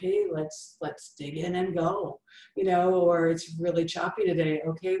think, okay, let's dig in and go, or it's really choppy today.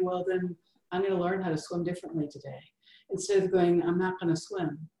 Okay, well then I'm going to learn how to swim differently today. Instead of going, I'm not going to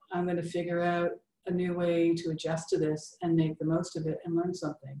swim. I'm going to figure out a new way to adjust to this and make the most of it and learn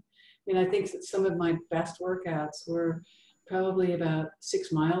something. I think that some of my best workouts were probably about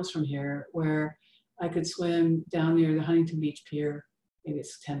 6 miles from here, where I could swim down near the Huntington Beach Pier. Maybe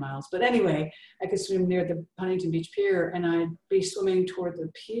it's 10 miles, but anyway, I could swim near the Huntington Beach Pier, and I'd be swimming toward the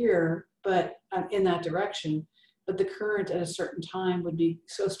pier, but in that direction. But the current at a certain time would be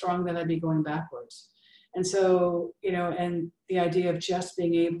so strong that I'd be going backwards. And so, and the idea of just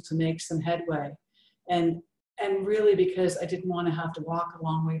being able to make some headway, and really because I didn't want to have to walk a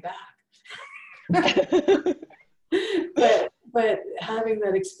long way back. but having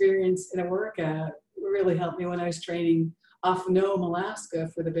that experience in a workout really helped me when I was training off Nome, Alaska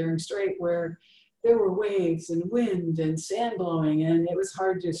for the Bering Strait, where there were waves and wind and sand blowing, and it was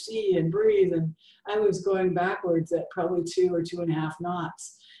hard to see and breathe. And I was going backwards at probably 2 or 2.5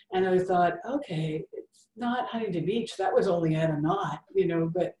 knots. And I thought, okay, not Huntington Beach. That was only at a knot,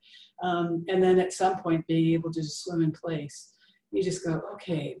 but, and then at some point being able to just swim in place. You just go,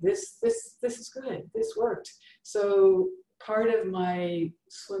 okay, this is good. This worked. So part of my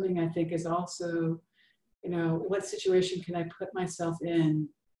swimming, I think, is also, what situation can I put myself in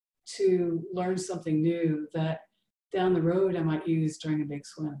to learn something new that down the road I might use during a big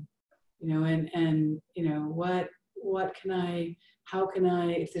swim, what can I, how can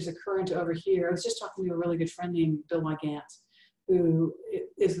I, if there's a current over here. I was just talking to a really good friend named Bill Wygant, who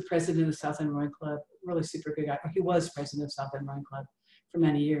is the president of South End Rowing Club, really super good guy. He was president of South End Rowing Club for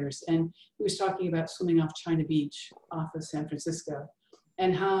many years. And he was talking about swimming off China Beach off of San Francisco,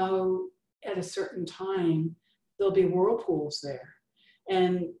 and how at a certain time, there'll be whirlpools there.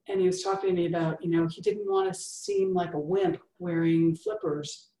 And he was talking to me about, he didn't want to seem like a wimp wearing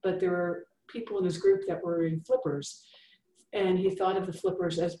flippers, but there were people in his group that were wearing flippers. And he thought of the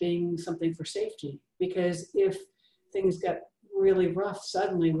flippers as being something for safety, because if things got really rough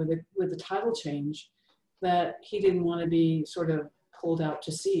suddenly with the tidal change, that he didn't want to be sort of pulled out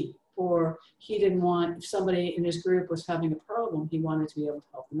to sea, or he didn't want, if somebody in his group was having a problem, he wanted to be able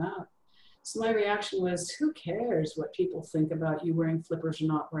to help them out. So my reaction was, who cares what people think about you wearing flippers or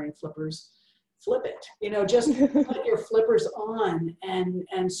not wearing flippers? Flip it, just put your flippers on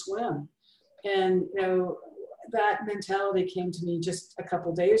and swim. And, that mentality came to me just a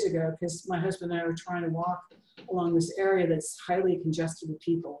couple days ago, because my husband and I were trying to walk along this area that's highly congested with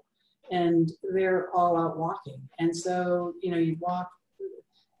people, and they're all out walking. And so, you'd walk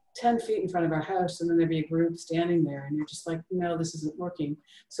 10 feet in front of our house, and then there'd be a group standing there, and you're just like, no, this isn't working.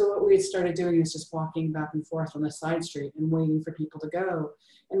 So what we had started doing is just walking back and forth on the side street and waiting for people to go,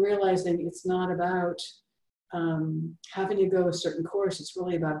 and realizing it's not about having to go a certain course. It's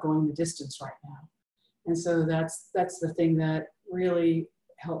really about going the distance right now. And so that's the thing that really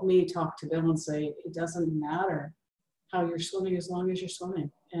helped me talk to Bill and say, it doesn't matter how you're swimming as long as you're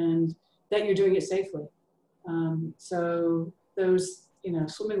swimming, and that you're doing it safely. So those,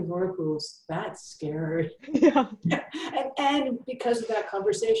 swimming whirlpools, that's scary. Yeah. And because of that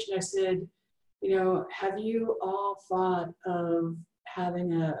conversation, I said, have you all thought of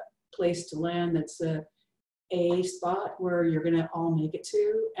having a place to land that's a spot where you're going to all make it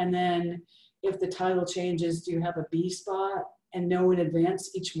to? And then if the tidal changes, do you have a B spot, and know in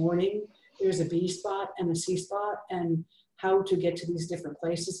advance each morning there's a B spot and a C spot, and how to get to these different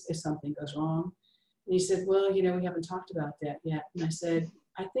places if something goes wrong? And he said, well, we haven't talked about that yet. And I said,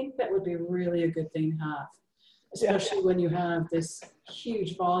 I think that would be really a good thing to have, especially when you have this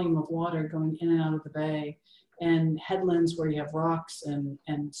huge volume of water going in and out of the bay, and headlands where you have rocks and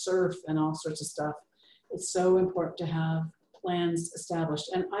surf and all sorts of stuff. It's so important to have plans established.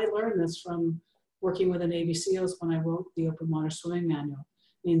 And I learned this from working with the Navy SEALs when I wrote the Open Water Swimming Manual.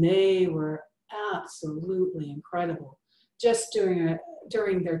 I mean, they were absolutely incredible. Just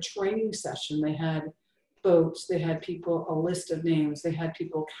during their training session, they had boats, they had people, a list of names, they had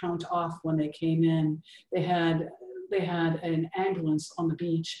people count off when they came in, they had an ambulance on the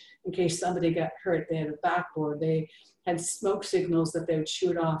beach in case somebody got hurt, they had a backboard, they had smoke signals that they would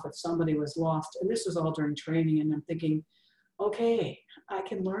shoot off if somebody was lost. And this was all during training, and I'm thinking, okay, I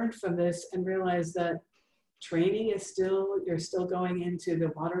can learn from this and realize that training is you're still going into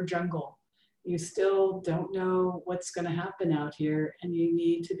the water jungle. You still don't know what's going to happen out here, and you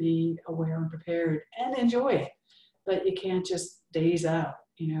need to be aware and prepared and enjoy it. But you can't just daze out.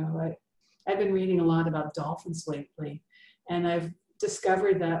 I've been reading a lot about dolphins lately, and I've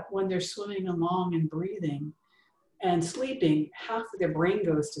discovered that when they're swimming along and breathing and sleeping, half of their brain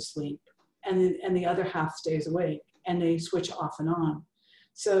goes to sleep, and the other half stays awake, and they switch off and on.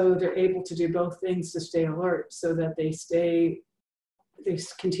 So they're able to do both things to stay alert, so that they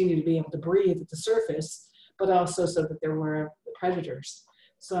continue to be able to breathe at the surface, but also so that they're aware of the predators.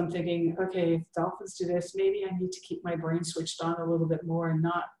 So I'm thinking, okay, if dolphins do this, maybe I need to keep my brain switched on a little bit more and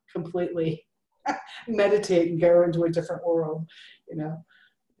not completely meditate and go into a different world,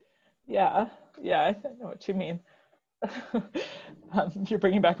 Yeah, I know what you mean. You're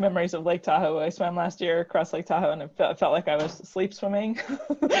bringing back memories of Lake Tahoe. I swam last year across Lake Tahoe, and it felt like I was sleep swimming.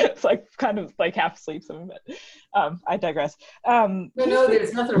 It's like kind of like half sleep swimming, but I digress. No,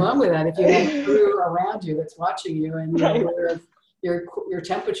 there's nothing wrong with that if you have a crew around you that's watching you and you're aware of your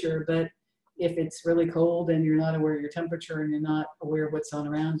temperature. But if it's really cold and you're not aware of your temperature and you're not aware of what's on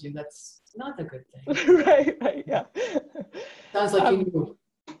around you, that's not a good thing. Right, yeah. Sounds like you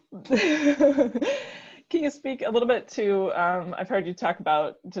knew. Can you speak a little bit to, I've heard you talk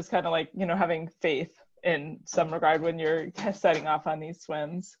about just kind of like, having faith in some regard when you're setting off on these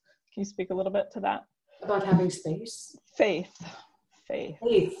swims. Can you speak a little bit to that? About having space? Faith faith.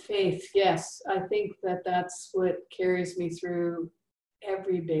 Faith, yes. I think that that's what carries me through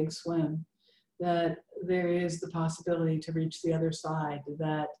every big swim, that there is the possibility to reach the other side,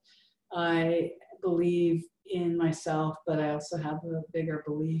 that I believe in myself, but I also have a bigger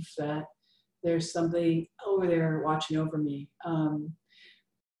belief that there's somebody over there watching over me.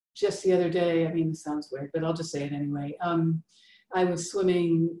 Just the other day, I mean, it sounds weird, but I'll just say it anyway. I was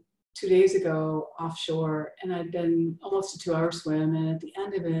swimming 2 days ago offshore, and I'd been almost a 2-hour swim. And at the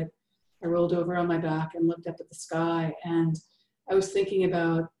end of it, I rolled over on my back and looked up at the sky. And I was thinking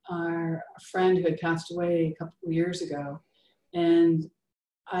about our friend who had passed away a couple of years ago. And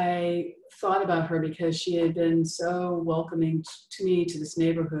I thought about her because she had been so welcoming to me, to this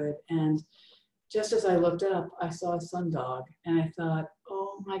neighborhood. And just as I looked up, I saw a sundog, and I thought,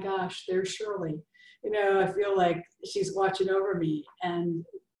 oh my gosh, there's Shirley. You know, I feel like she's watching over me. And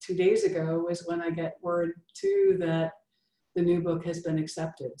 2 days ago was when I got word too that the new book has been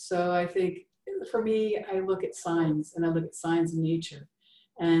accepted. So I think for me, I look at signs, and I look at signs in nature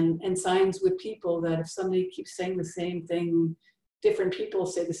and signs with people, that if somebody keeps saying the same thing, different people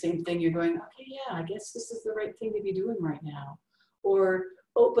say the same thing, you're going, okay, yeah, I guess this is the right thing to be doing right now. Or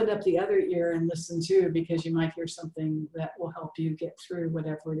open up the other ear and listen too, because you might hear something that will help you get through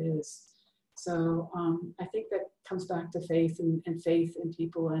whatever it is. So I think that comes back to faith, and faith in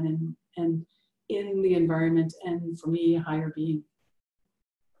people, and in the environment, and for me, a higher being.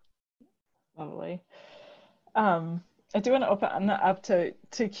 Lovely. I do want to open up to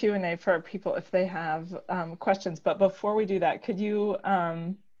Q&A for people if they have questions. But before we do that, could you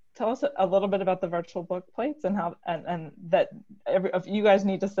tell us a little bit about the virtual book plates, and how and that if you guys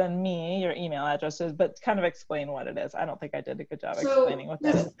need to send me your email addresses, but kind of explain what it is. I don't think I did a good job explaining what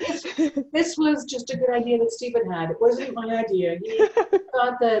that is. This was just a good idea that Stephen had. It wasn't my idea. He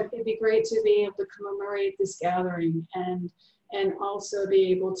thought that it'd be great to be able to commemorate this gathering, and also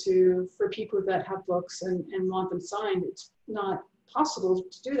be able to, for people that have books and want them signed, it's not possible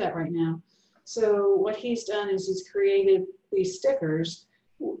to do that right now. So what he's done is he's created these stickers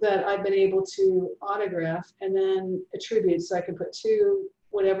that I've been able to autograph and then attribute, so I can put to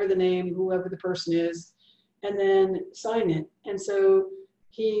whatever the name, whoever the person is, and then sign it. And so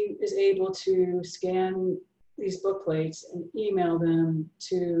he is able to scan these book plates and email them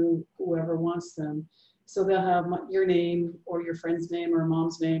to whoever wants them. So they'll have your name or your friend's name or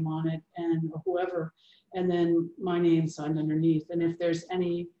mom's name on it, and whoever, and then my name signed underneath. And if there's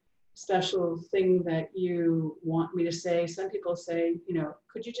any special thing that you want me to say, some people say, you know,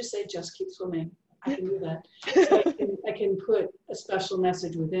 could you just say, just keep swimming? I can do that. So I can put a special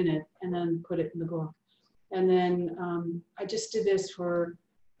message within it and then put it in the book. And then I just did this for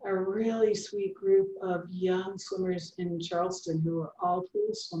a really sweet group of young swimmers in Charleston who are all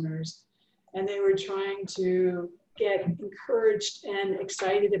pool swimmers. And they were trying to get encouraged and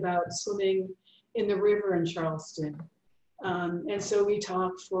excited about swimming in the river in Charleston. And so we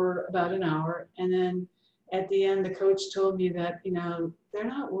talked for about an hour. And then at the end, the coach told me that, you know, they're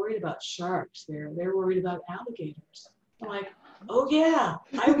not worried about sharks there. They're worried about alligators. I'm like, oh yeah,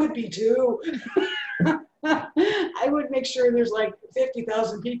 I would be too. I would make sure there's like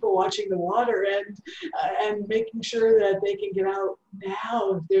 50,000 people watching the water and making sure that they can get out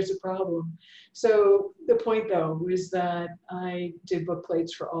now if there's a problem. So the point though was that I did book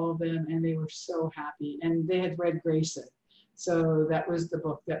plates for all of them, and they were so happy, and they had read Grayson. So that was the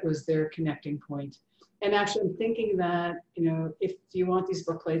book that was their connecting point. And actually I'm thinking that, you know, if you want these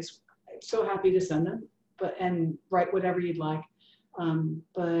book plates, I'm so happy to send them, and write whatever you'd like.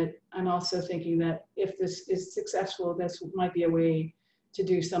 But I'm also thinking that if this is successful, this might be a way to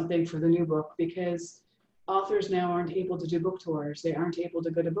do something for the new book, because authors now aren't able to do book tours. They aren't able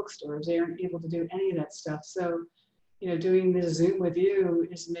to go to bookstores. They aren't able to do any of that stuff. So, you know, doing this Zoom with you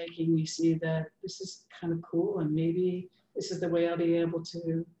is making me see that this is kind of cool, and maybe this is the way I'll be able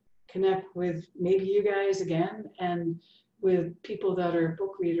to connect with maybe you guys again, and with people that are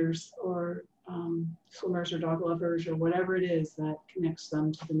book readers or swimmers or dog lovers or whatever it is that connects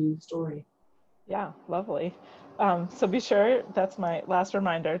them to the new story. Yeah, lovely. So be sure, that's my last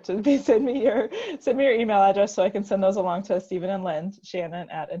reminder, to send me your email address so I can send those along to Stephen and Lynn. Shannon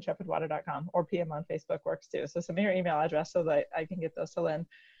at intrepidwater.com, or PM on Facebook works too. So send me your email address so that I can get those to Lynn.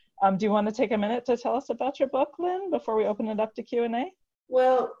 Do you want to take a minute to tell us about your book, Lynn, before we open it up to Q&A?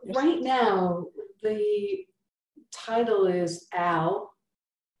 Well, right now, the title is Al,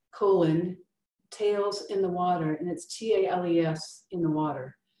 Tales in the Water, and it's TALES in the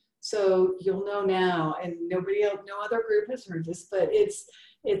water. So you'll know now, and no other group has heard this, but it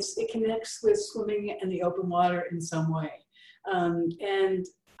connects with swimming and the open water in some way. And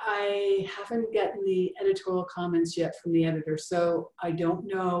I haven't gotten the editorial comments yet from the editor, so I don't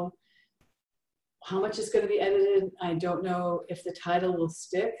know how much is going to be edited. I don't know if the title will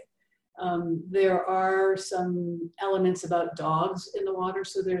stick. There are some elements about dogs in the water,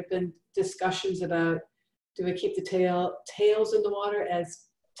 so there have been discussions about, do I keep the tales in the water as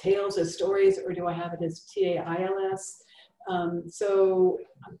tales as stories, or do I have it as TAILS? So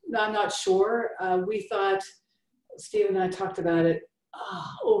I'm not sure. We thought, Steve and I talked about it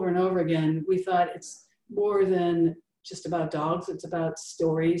over and over again. We thought it's more than just about dogs, it's about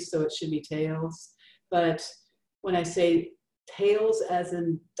stories, so it should be tales. But when I say tales as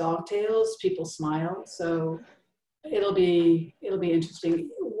in dog tales, people smile. So it'll be interesting.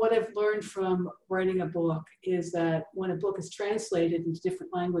 What I've learned from writing a book is that when a book is translated into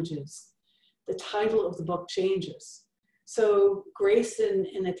different languages, the title of the book changes. So Grayson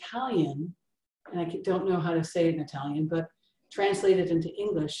in Italian, and I don't know how to say it in Italian, but translated into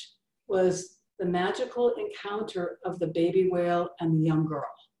English, was The Magical Encounter of the Baby Whale and the Young Girl.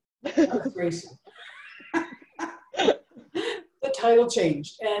 That was Grayson. The title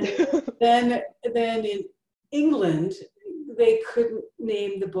changed. And then in England, they couldn't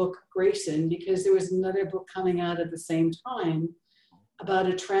name the book Grayson because there was another book coming out at the same time about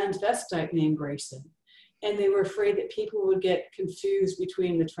a transvestite named Grayson. And they were afraid that people would get confused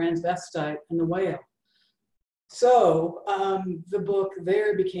between the transvestite and the whale. So the book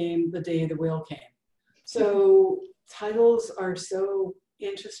there became The Day the Whale Came. So titles are so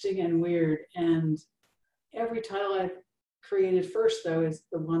interesting and weird. And every title I've created first, though, is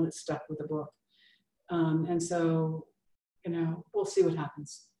the one that stuck with the book. And so, you know, we'll see what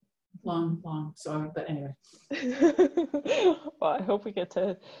happens. Long story, but anyway. Well, I hope we get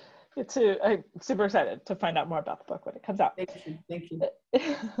to, I'm super excited to find out more about the book when it comes out. Thank you.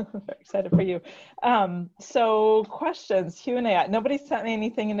 Very excited for you. So questions, Q&A. Nobody sent me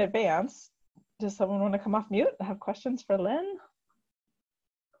anything in advance. Does someone want to come off mute? I have questions for Lynn.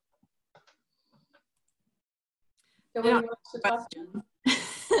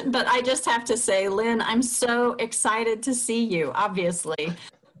 But I just have to say, Lynn, I'm so excited to see you, obviously.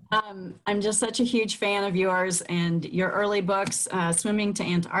 I'm just such a huge fan of yours, and your early books, Swimming to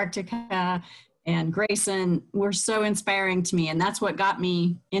Antarctica and Grayson, were so inspiring to me, and that's what got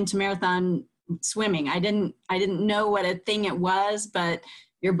me into marathon swimming. I didn't know what a thing it was, but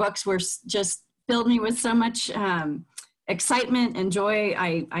your books were just filled me with so much excitement and joy.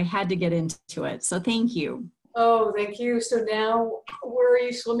 I had to get into it, so thank you. Oh, thank you. So now, where are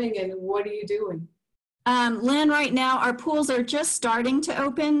you swimming and what are you doing? Lynn, right now our pools are just starting to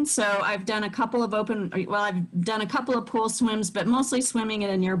open. So I've done a couple of I've done a couple of pool swims, but mostly swimming at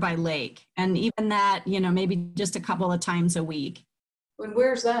a nearby lake. And even that, you know, maybe just a couple of times a week. And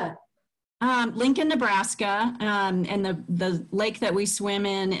where's that? Lincoln, Nebraska. And the lake that we swim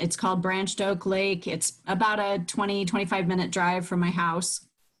in, it's called Branched Oak Lake. It's about a 25 minute drive from my house.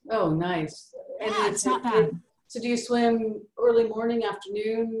 Oh, nice. And yeah, it's not bad. So do you swim early morning,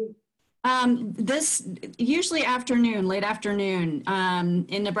 afternoon? This usually afternoon, late afternoon.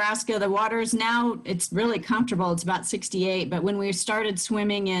 In Nebraska, the water's now, it's really comfortable. It's about 68, but when we started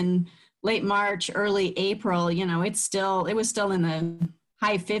swimming in late March, early April, you know, it was still in the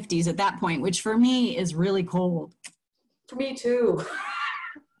high 50s at that point, which for me is really cold. For me too.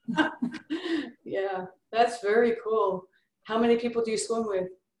 Yeah, that's very cool. How many people do you swim with?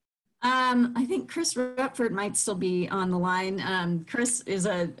 I think Chris Rutford might still be on the line. Chris is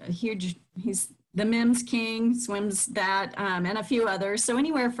he's the MIMS king, swims that, and a few others. So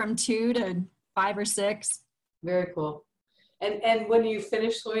anywhere from 2 to 5 or 6. Very cool. And when you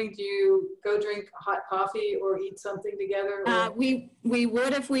finish swimming, do you go drink hot coffee or eat something together? We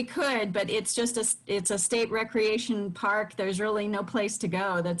would if we could, but it's just it's a state recreation park. There's really no place to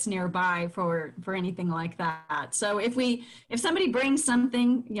go that's nearby for anything like that. So if somebody brings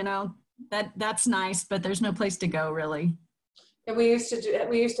something, you know, that's nice, but there's no place to go really. And we used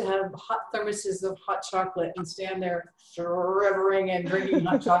to have hot thermoses of hot chocolate and stand there shivering and drinking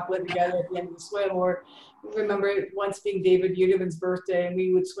hot chocolate together at the end of the swim. Or remember it once being David Udeman's birthday, and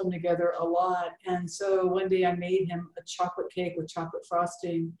we would swim together a lot. And so one day I made him a chocolate cake with chocolate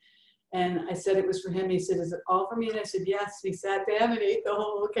frosting. And I said it was for him. He said, "Is it all for me?" And I said, "Yes." And he sat down and ate the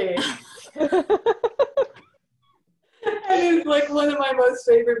whole cake. And it was like one of my most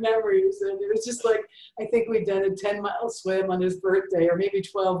favorite memories. And it was just like, I think we'd done a 10-mile swim on his birthday, or maybe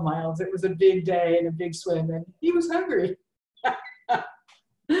 12 miles. It was a big day and a big swim, and he was hungry. I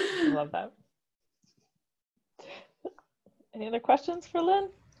love that. Any other questions for Lynn?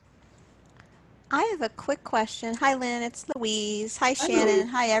 I have a quick question. Hi, Lynn. It's Louise. Hi, Hi, Shannon. Louise.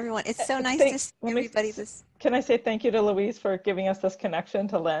 Hi, everyone. It's so nice to see everybody. Can I say thank you to Louise for giving us this connection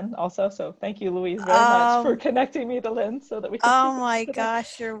to Lynn also? So thank you, Louise, very much for connecting me to Lynn so that we can Oh speak my today.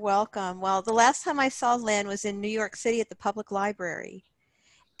 gosh, you're welcome. Well, the last time I saw Lynn was in New York City at the public library,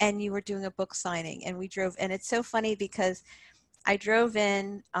 and you were doing a book signing, and we drove, and it's so funny because I drove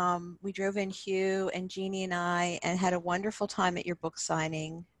in, we drove in, Hugh and Jeannie and I, and had a wonderful time at your book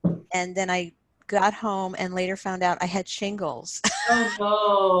signing. And then I got home and later found out I had shingles. Oh,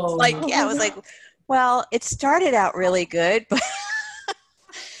 no. I was like, well, it started out really good, but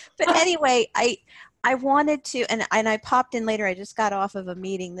anyway, I wanted to, and I popped in later. I just got off of a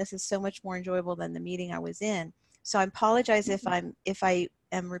meeting. This is so much more enjoyable than the meeting I was in. So I apologize if I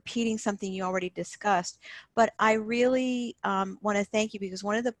am repeating something you already discussed, but I really want to thank you because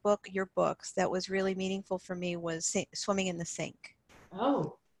one of your books that was really meaningful for me was Swimming in the Sink.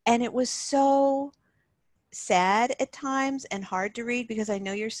 Oh. And it was so sad at times and hard to read because I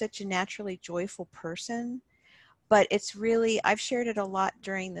know you're such a naturally joyful person. But it's really, I've shared it a lot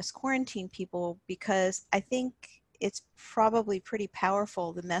during this quarantine, people, because I think it's probably pretty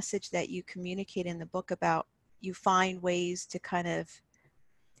powerful, the message that you communicate in the book about you find ways to kind of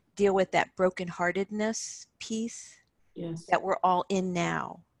deal with that brokenheartedness piece that we're all in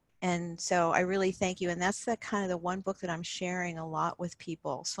now. And so I really thank you. And that's the kind of the one book that I'm sharing a lot with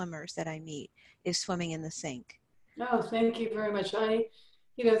people, swimmers that I meet, is Swimming in the Sink. Oh, thank you very much.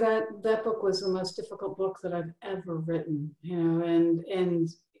 That book was the most difficult book that I've ever written, and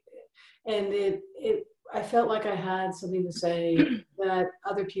I felt like I had something to say that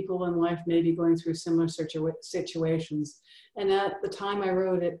other people in life may be going through similar situations. And at the time I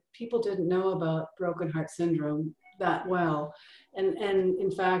wrote it, people didn't know about broken heart syndrome that well. And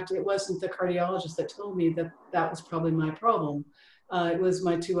in fact, it wasn't the cardiologist that told me that was probably my problem. It was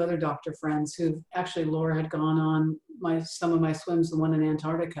my two other doctor friends who actually, Laura had gone on some of my swims, the one in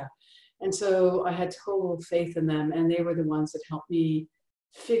Antarctica. And so I had total faith in them, and they were the ones that helped me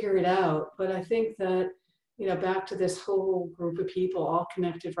figure it out. But I think that, back to this whole group of people all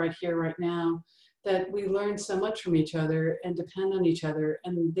connected right here, right now, that we learn so much from each other and depend on each other,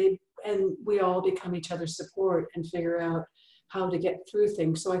 and we all become each other's support and figure out how to get through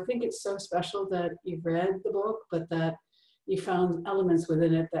things. So I think it's so special that you read the book, but that you found elements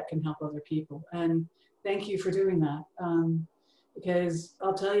within it that can help other people. And thank you for doing that. Because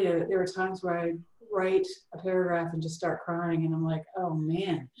I'll tell you, there are times where I write a paragraph and just start crying, and I'm like, oh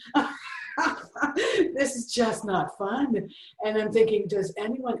man, this is just not fun. And I'm thinking, does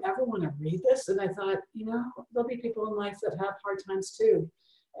anyone ever want to read this? And I thought, there'll be people in life that have hard times too.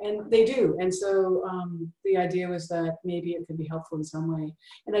 And they do. And so the idea was that maybe it could be helpful in some way.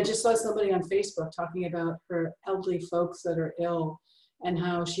 And I just saw somebody on Facebook talking about her elderly folks that are ill and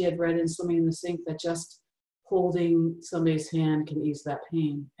how she had read in Swimming in the Sink that just holding somebody's hand can ease that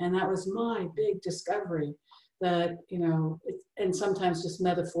pain. And that was my big discovery, that, and sometimes just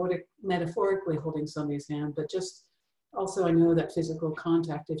metaphorically holding somebody's hand, but just also I know that physical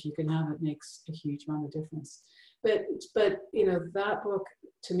contact, if you can have it, makes a huge amount of difference. But that book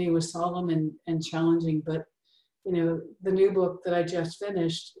to me was solemn and challenging. But the new book that I just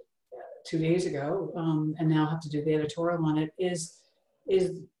finished 2 days ago, and now have to do the editorial on it, is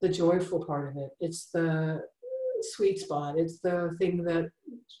the joyful part of it. It's the sweet spot. It's the thing that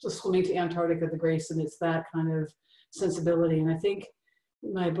the Swimming to Antarctica, the grace, and it's that kind of sensibility. And I think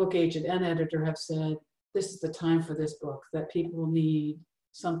my book agent and editor have said, this is the time for this book, that people need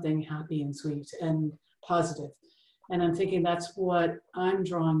something happy and sweet and positive. And I'm thinking that's what I'm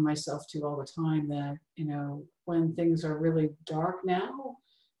drawing myself to all the time, that, when things are really dark now,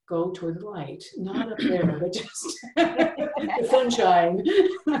 go toward the light, not up there, but just the sunshine,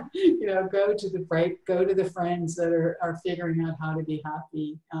 go to the bright, go to the friends that are figuring out how to be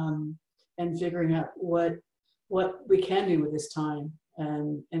happy, and figuring out what we can do with this time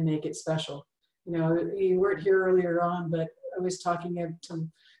and make it special. You weren't here earlier on, but I was talking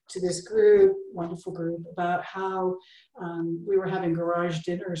to this group, wonderful group, about how we were having garage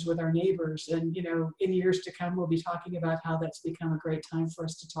dinners with our neighbors. And, in years to come, we'll be talking about how that's become a great time for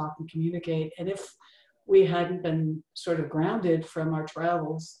us to talk and communicate. And if we hadn't been sort of grounded from our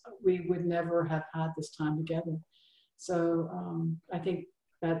travels, we would never have had this time together. So I think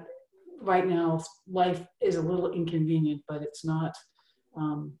that right now life is a little inconvenient, but it's not,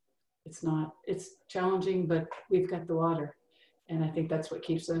 it's challenging, but we've got the water. And I think that's what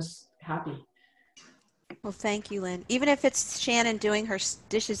keeps us happy. Well, thank you, Lynn. Even if it's Shannon doing her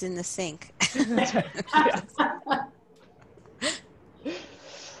dishes in the sink. Did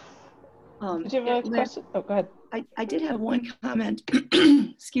you have a question? Oh, go ahead. I did have one comment,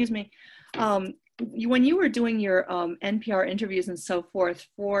 excuse me. When you were doing your NPR interviews and so forth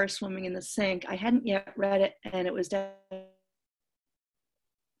for Swimming in the Sink, I hadn't yet read it, and it was definitely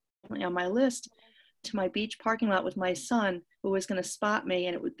on my list, to my beach parking lot with my son, who was going to spot me,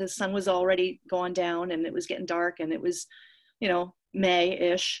 and the sun was already gone down, and it was getting dark, and it was,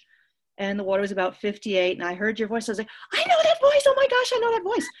 May-ish, and the water was about 58, and I heard your voice. I was like, I know that voice. Oh my gosh, I know that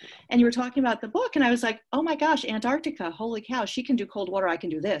voice. And you were talking about the book, and I was like, oh my gosh, Antarctica, holy cow, she can do cold water, I can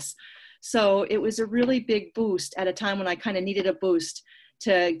do this. So it was a really big boost at a time when I kind of needed a boost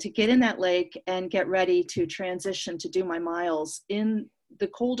to get in that lake and get ready to transition to do my miles in the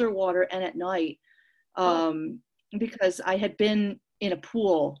colder water and at night, because I had been in a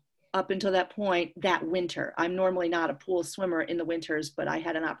pool up until that point that winter. I'm normally not a pool swimmer in the winters, but I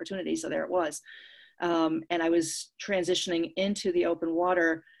had an opportunity, so there it was. And I was transitioning into the open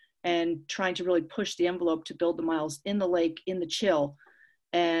water and trying to really push the envelope to build the miles in the lake, in the chill.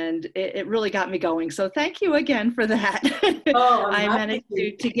 And it really got me going. So thank you again for that. Oh, I managed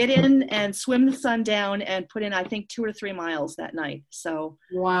to get in and swim the sun down and put in, I think, 2 or 3 miles that night. So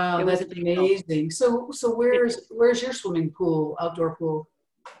wow, that's amazing. So where's your swimming pool, outdoor pool?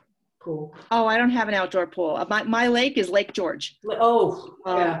 Oh, I don't have an outdoor pool. My lake is Lake George. Oh,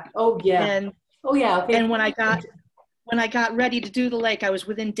 yeah. Oh, yeah. And okay. And when I got ready to do the lake, I was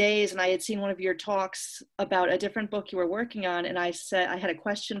within days, and I had seen one of your talks about a different book you were working on, and I said I had a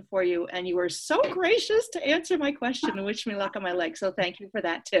question for you, and you were so gracious to answer my question and wish me luck on my lake. So thank you for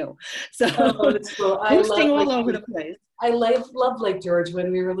that too. So that's cool. boosting all over the place. I love Lake George.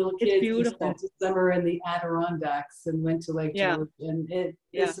 When we were little kids, it's beautiful. We spent the summer in the Adirondacks and went to Lake George, and it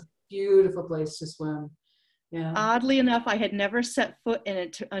is a beautiful place to swim. Yeah. Oddly enough, I had never set foot in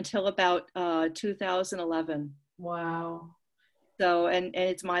it until about 2011. Wow. So, and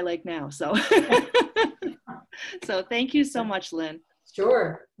it's my lake now. So, so thank you so much, Lynn.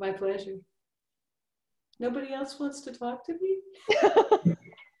 Sure. My pleasure. Nobody else wants to talk to me?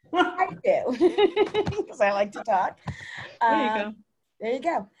 I do, because I like to talk. There you go. There you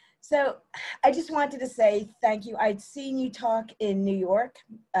go. So I just wanted to say thank you. I'd seen you talk in New York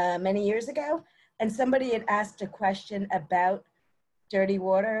many years ago, and somebody had asked a question about dirty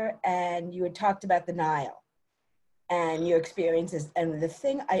water, and you had talked about the Nile and your experiences. And the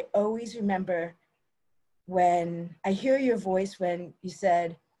thing I always remember when I hear your voice, when you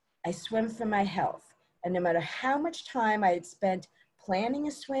said, I swim for my health. And no matter how much time I had spent planning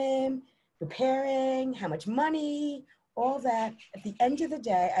a swim, preparing, how much money, all that, at the end of the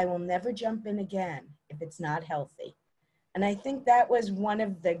day, I will never jump in again if it's not healthy. And I think that was one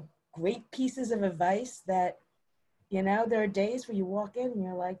of the great pieces of advice that, there are days where you walk in and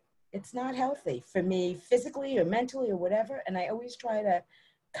you're like, it's not healthy for me physically or mentally or whatever. And I always try to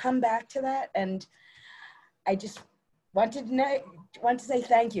come back to that. And I just want to say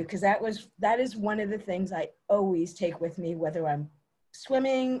thank you, because that is one of the things I always take with me, whether I'm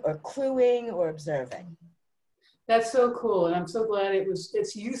swimming or crewing or observing. That's so cool. And I'm so glad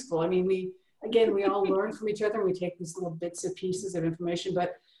it's useful. I mean, we all learn from each other, and we take these little bits and pieces of information,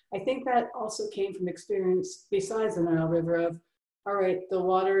 but I think that also came from experience besides the Nile River of, all right, the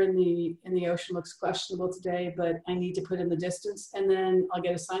water in the ocean looks questionable today, but I need to put in the distance, and then I'll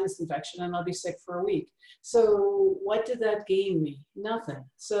get a sinus infection and I'll be sick for a week. So what did that gain me? Nothing.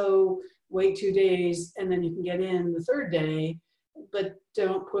 So wait 2 days and then you can get in the third day, but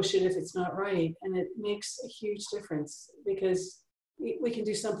don't push it if it's not right. And it makes a huge difference, because we can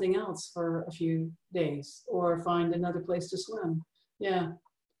do something else for a few days or find another place to swim. Yeah.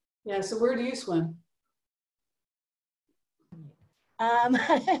 Yeah. So where do you swim?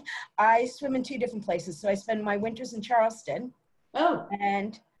 I swim in 2 different places. So I spend my winters in Charleston. Oh.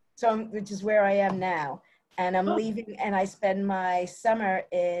 And so, which is where I am now. And I'm leaving, and I spend my summer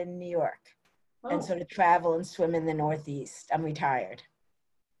in New York. And sort of travel and swim in the Northeast. I'm retired.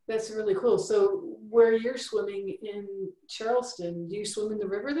 That's really cool. So where you're swimming in Charleston, do you swim in the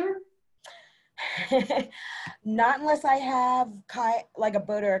river there? Not unless I have like a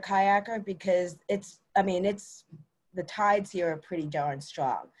boat or a kayaker, because the tides here are pretty darn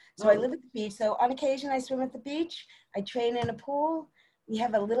strong. So I live at the beach. So on occasion I swim at the beach. I train in a pool. We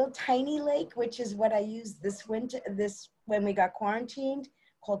have a little tiny lake, which is what I used this winter, when we got quarantined,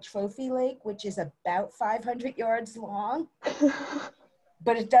 called Trophy Lake, which is about 500 yards long,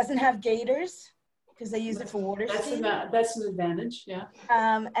 but it doesn't have gators because they use it for water skiing. That's an advantage, yeah.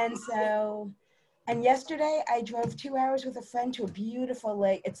 And yesterday I drove 2 hours with a friend to a beautiful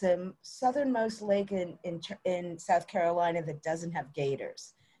lake. It's a southernmost lake in South Carolina that doesn't have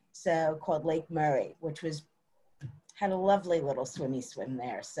gators, so called Lake Murray, which had a lovely little swim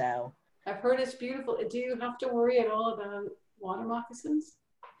there. So I've heard it's beautiful. Do you have to worry at all about water moccasins?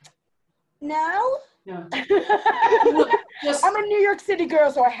 No. No. I'm a New York City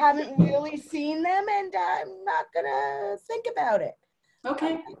girl, so I haven't really seen them, and I'm not gonna think about it.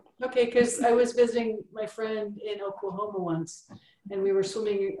 Okay, because I was visiting my friend in Oklahoma once, and we were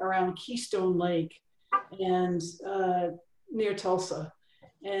swimming around Keystone Lake and near Tulsa.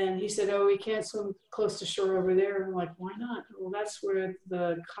 And he said, oh, we can't swim close to shore over there. And I'm like, why not? Well, that's where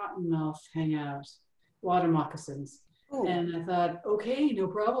the cottonmouth hang out, water moccasins. Ooh. And I thought, okay, no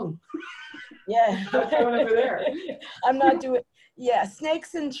problem. Yeah. I'm going over there. I'm not doing, yeah,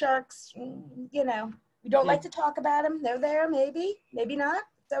 snakes and sharks, you know, we don't like to talk about them. They're there, maybe not.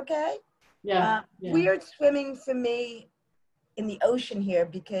 It's okay. Yeah. Weird swimming for me in the ocean here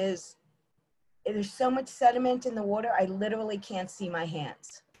because there's so much sediment in the water, I literally can't see my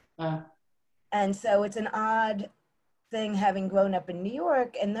hands. And so it's an odd thing having grown up in New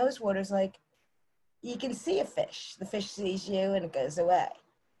York, and those waters, like, you can see a fish. The fish sees you and it goes away.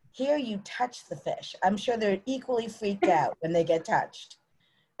 Here you touch the fish. I'm sure they're equally freaked out when they get touched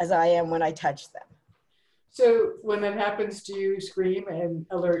as I am when I touch them. So when that happens, do you scream and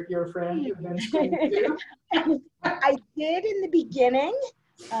alert your friend who then screams too? I did in the beginning,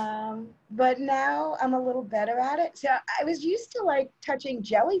 but now I'm a little better at it. So I was used to like touching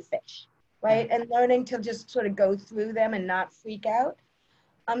jellyfish, right? And learning to just sort of go through them and not freak out.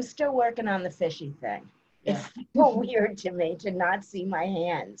 I'm still working on the fishy thing. Yeah. It's so weird to me to not see my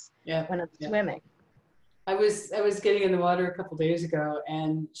hands when I'm swimming. I was getting in the water a couple days ago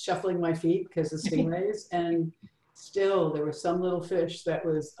and shuffling my feet because of stingrays, and still there was some little fish that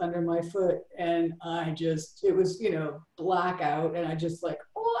was under my foot, and it was, you know, blackout, and I just like,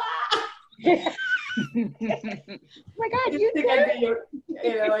 oh my God,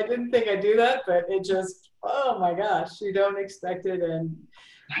 I didn't think I'd do that, but it just, oh my gosh, you don't expect it, and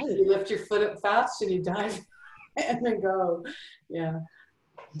you lift your foot up fast and you dive and then go. Yeah.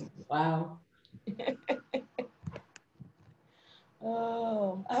 Wow.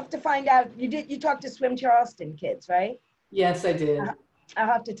 Oh, I'll have to find out. You talked to Swim Charleston kids, right? Yes, I did. I'll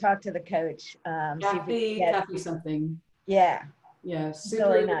have to talk to the coach. Kathy something. Yeah. Yeah,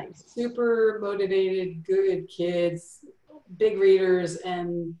 super really nice. Super motivated, good kids, big readers,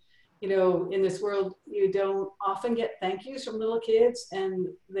 and you know, in this world, you don't often get thank yous from little kids, and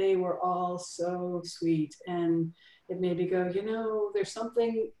they were all so sweet. And it made me go, you know, there's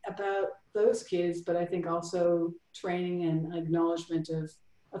something about those kids, but I think also training and acknowledgement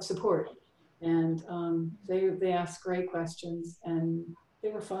of support. And they asked great questions, and they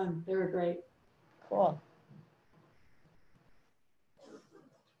were fun. They were great. Cool.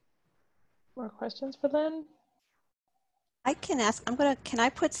 More questions for Lynn? I can ask, can I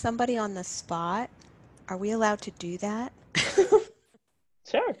put somebody on the spot? Are we allowed to do that?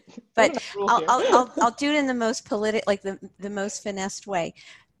 Sure. But I'll do it in the most the most finessed way.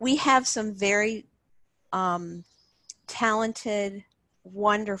 We have some very talented,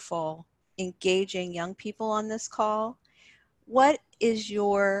 wonderful, engaging young people on this call. What is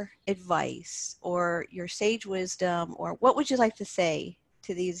your advice or your sage wisdom, or what would you like to say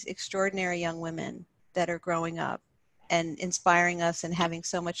to these extraordinary young women that are growing up and inspiring us and having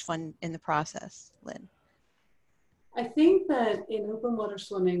so much fun in the process, Lynn? I think that in open water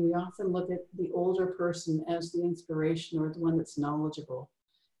swimming, we often look at the older person as the inspiration or the one that's knowledgeable.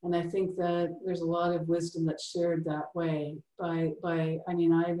 And I think that there's a lot of wisdom that's shared that way I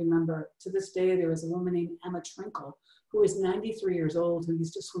remember to this day, there was a woman named Emma Trinkle, who was 93 years old, who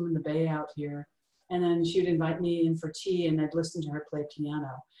used to swim in the bay out here. And then she would invite me in for tea, and I'd listen to her play piano.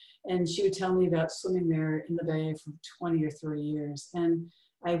 And she would tell me about swimming there in the bay for 20 or 30 years. And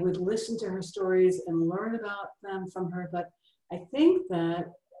I would listen to her stories and learn about them from her. But I think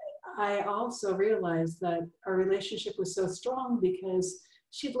that I also realized that our relationship was so strong because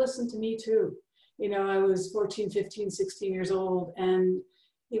she'd listened to me too. You know, I was 14, 15, 16 years old, and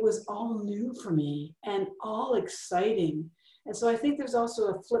it was all new for me and all exciting. And so I think there's also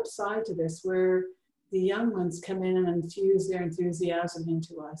a flip side to this where the young ones come in and infuse their enthusiasm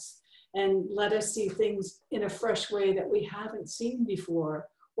into us and let us see things in a fresh way that we haven't seen before,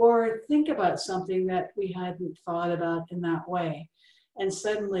 or think about something that we hadn't thought about in that way. And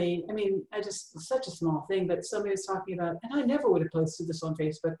suddenly, I mean, such a small thing, but somebody was talking about, and I never would have posted this on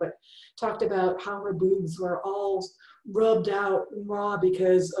Facebook, but talked about how her boobs were all rubbed out and raw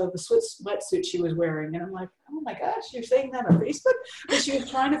because of the sweatsuit she was wearing. And I'm like, oh my gosh, you're saying that on Facebook? But she was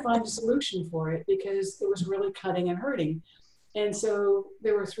trying to find a solution for it because it was really cutting and hurting. And so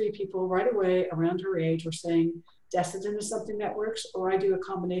there were 3 people right away around her age were saying, Desitin is something that works, or I do a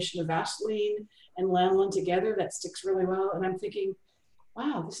combination of Vaseline and lanolin together that sticks really well. And I'm thinking,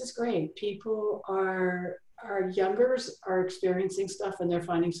 wow, this is great. People are our youngers are experiencing stuff and they're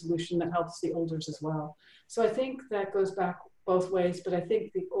finding solution that helps the olders as well. So I think that goes back both ways, but I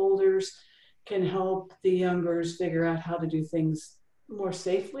think the olders can help the youngers figure out how to do things more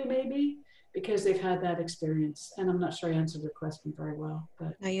safely, maybe, because they've had that experience. And I'm not sure I answered your question very well,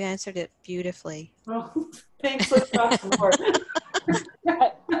 but. No, you answered it beautifully. Well, thanks. Let's talk some more.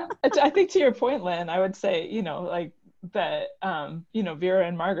 I think to your point, Lynn, I would say, you know, like that, you know, Vera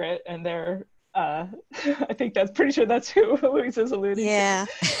and Margaret and their, I think that's pretty sure that's who Louise is alluding Yeah.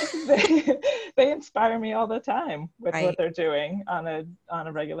 to. They inspire me all the time with Right. what they're doing on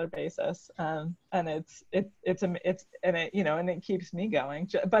a regular basis, and it's you know, and it keeps me going.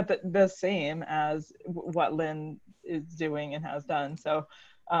 But the same as what Lynn is doing and has done. So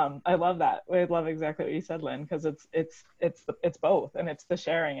I love that. I love exactly what you said, Lynn, because it's both, and it's the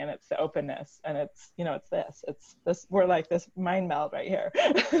sharing and it's the openness, and it's, you know, it's this we're like this mind meld right here.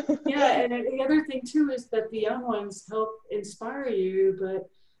 Yeah, and the other thing too is that the young ones help inspire you, but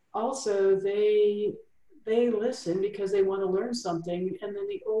also they listen because they want to learn something, and then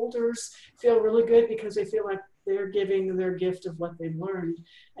the olders feel really good because they feel like they're giving their gift of what they've learned,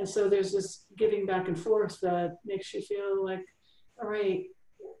 and so there's this giving back and forth that makes you feel like, all right,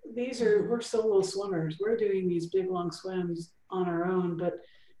 we're solo swimmers. We're doing these big long swims on our own, but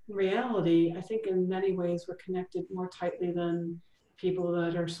in reality, I think in many ways we're connected more tightly than people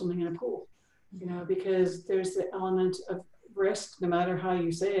that are swimming in a pool, you know, because there's the element of risk. No matter how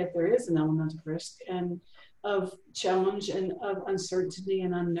you say it, there is an element of risk and of challenge and of uncertainty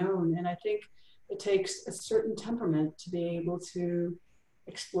and unknown. And I think it takes a certain temperament to be able to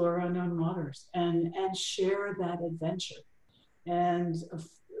explore unknown waters and share that adventure and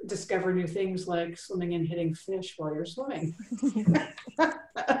discover new things like swimming and hitting fish while you're swimming.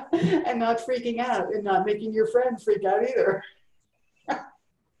 And not freaking out and not making your friend freak out either.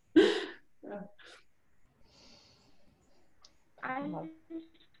 I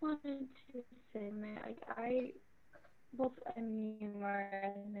just wanted to say, like, both me and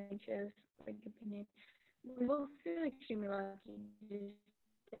Mara and Nature's like opinion, we both feel extremely lucky just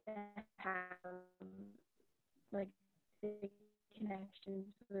to have like the connections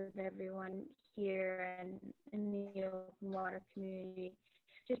with everyone here and in the open water community,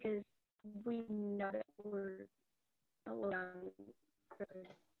 just because we know that we're alone.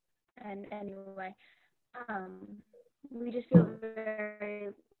 And anyway, we just feel very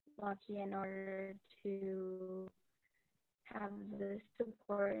lucky in order to have the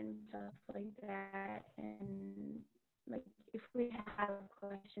support and stuff like that. And like, if we have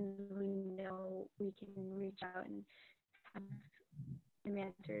questions, we know we can reach out and have them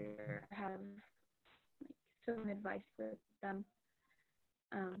answered or have like, some advice with them.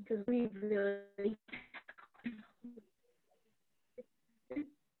 Because we really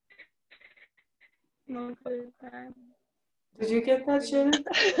most of the time. Did you get that, Shannon?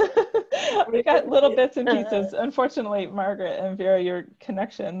 We got little bits and pieces. Unfortunately, Margaret and Vera, your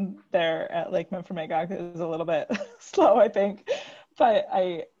connection there at Lake Memphremagog is a little bit slow, I think. But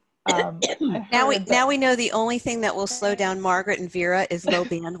I now we know the only thing that will slow down Margaret and Vera is low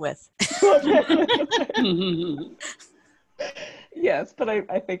bandwidth. Yes, but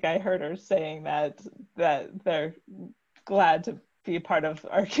I think I heard her saying that they're glad to be a part of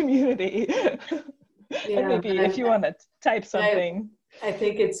our community. Yeah, and maybe if you want to type something. I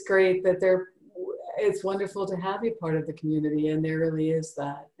think it's great that it's wonderful to have you part of the community, and there really is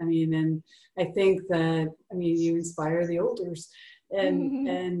that. I mean, and I think that, I mean, you inspire the olders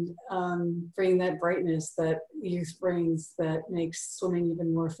and bring that brightness that youth brings that makes swimming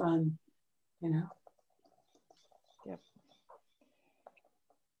even more fun, you know? Yep.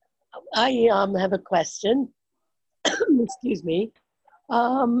 I have a question. Excuse me.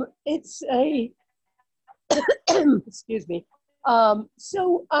 It's a excuse me.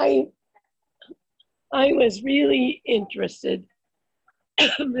 So I was really interested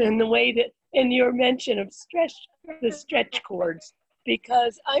in the way that in your mention of the stretch cords,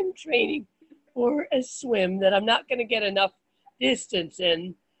 because I'm training for a swim that I'm not going to get enough distance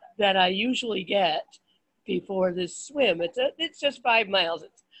in that I usually get before this swim. It's just 5 miles.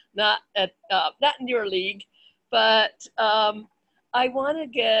 It's not in your league, but I want to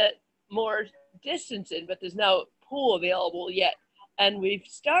get more distance in, but there's no pool available yet. And we've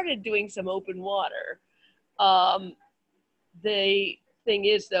started doing some open water. The thing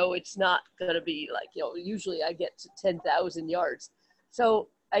is, though, it's not going to be like, you know, usually I get to 10,000 yards. So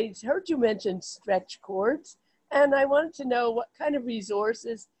I heard you mention stretch cords, and I wanted to know what kind of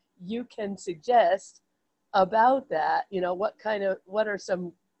resources you can suggest about that. You know, what are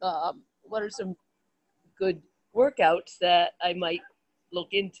some good workouts that I might look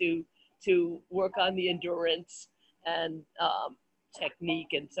into to work on the endurance and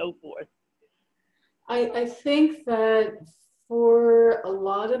technique and so forth? I think that for a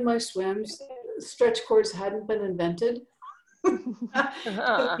lot of my swims, stretch cords hadn't been invented. we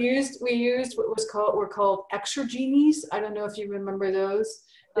used what were called exergenies. I don't know if you remember those.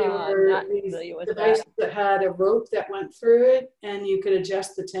 They were these devices that had a rope that went through it, and you could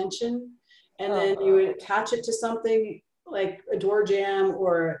adjust the tension, and then you would attach it to something like a door jamb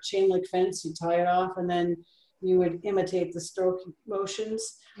or a chain link fence. You tie it off, and then you would imitate the stroke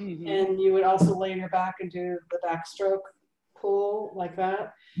motions, and you would also lay on your back and do the backstroke pull like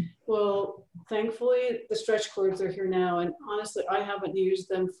that. Well, thankfully the stretch cords are here now, and honestly I haven't used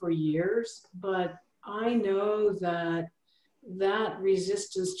them for years, but I know that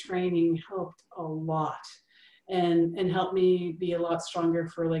resistance training helped a lot and helped me be a lot stronger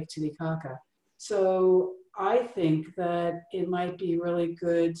for Lake Titicaca. So I think that it might be really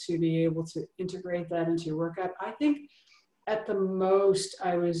good to be able to integrate that into your workout. I think at the most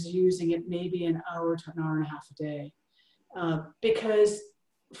I was using it maybe an hour to an hour and a half a day, because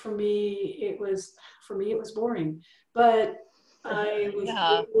for me it was boring. But I was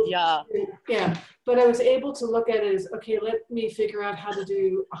but I was able to look at it as, okay, let me figure out how to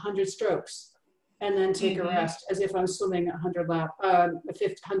do 100 strokes and then take a rest, as if I'm swimming a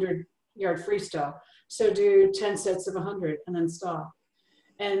 100-yard freestyle. So do 10 sets of 100 and then stop.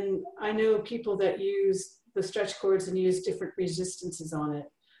 And I know people that use the stretch cords and use different resistances on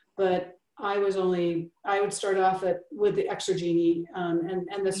it, but I would start off with the exergenie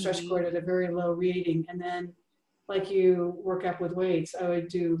and the stretch cord at a very low reading, and then like you work up with weights, I would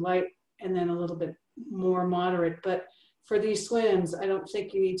do light and then a little bit more moderate. But for these swims, I don't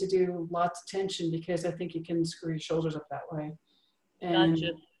think you need to do lots of tension, because I think you can screw your shoulders up that way. And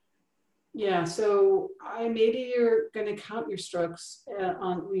Gotcha. yeah, so maybe you're going to count your strokes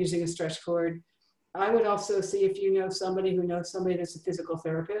on using a stretch cord. I would also see if you know somebody who knows somebody that's a physical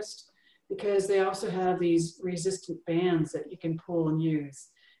therapist, because they also have these resistant bands that you can pull and use.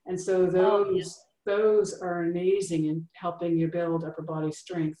 And so those are amazing in helping you build upper body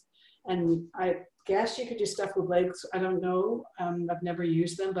strength. And I guess you could do stuff with legs. I don't know. I've never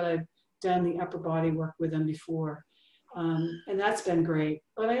used them, but I've done the upper body work with them before. And that's been great.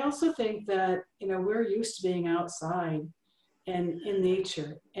 But I also think that, we're used to being outside and in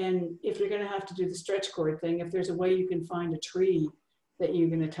nature. And if you're going to have to do the stretch cord thing, if there's a way you can find a tree that you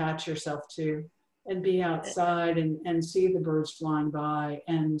can attach yourself to and be outside and see the birds flying by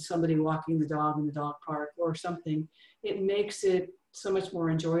and somebody walking the dog in the dog park or something, it makes it so much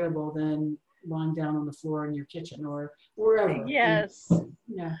more enjoyable than lying down on the floor in your kitchen or wherever. Yes.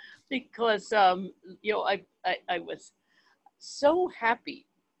 Yeah. Because, I was so happy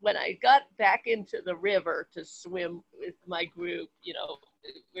when I got back into the river to swim with my group.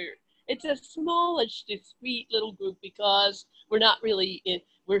 It's a smallish, discreet little group, because we're not really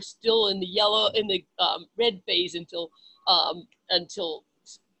we're still in the red phase until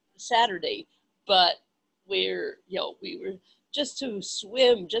Saturday, but we were just to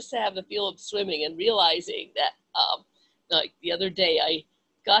swim, just to have the feel of swimming, and realizing that like the other day I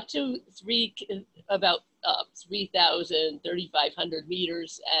got to about 3,000, 3,500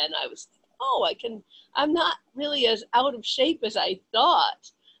 meters, and I was, I'm not really as out of shape as I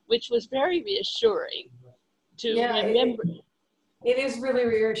thought, which was very reassuring to remember. It is really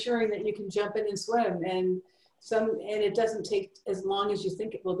reassuring that you can jump in and swim, and it doesn't take as long as you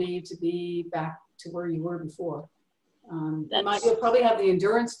think it will be to be back to where you were before. You'll probably have the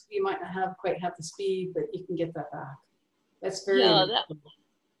endurance. You might not quite have the speed, but you can get that back. That's very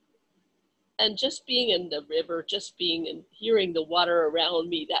and just being in the river, just being and hearing the water around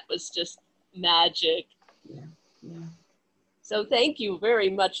me, that was just magic. Yeah. So thank you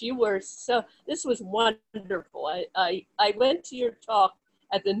very much. This was wonderful. I went to your talk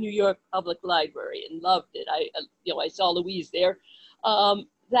at the New York Public Library and loved it. I saw Louise there. I'm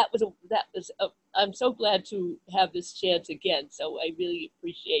so glad to have this chance again. So I really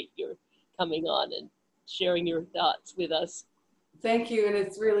appreciate your coming on and sharing your thoughts with us. Thank you. And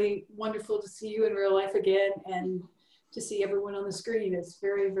it's really wonderful to see you in real life again and to see everyone on the screen. It's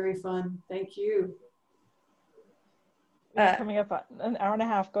very, very fun. Thank you. Coming up on an hour and a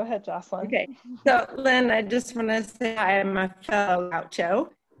half. Go ahead, Jocelyn. Okay. So, Lynn, I just want to say I'm a fellow gaucho.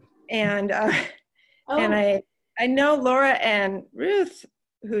 And and I know Laura and Ruth,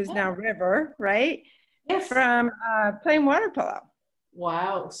 who's now River, right? Yes. From playing water polo.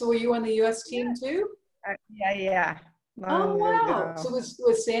 Wow. So were you on the U.S. team too? Yeah. Oh, wow. So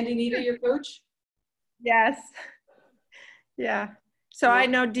was Sandy Nita your coach? Yes. Yeah. So I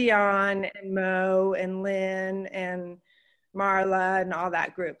know Dion and Mo and Lynn and Marla and all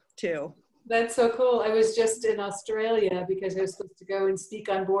that group too. That's so cool. I was just in Australia because I was supposed to go and speak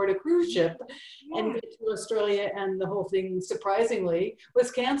on board a cruise ship and get to Australia, and the whole thing surprisingly was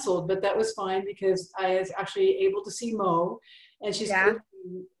canceled, but that was fine because I was actually able to see Mo, and she's coaching,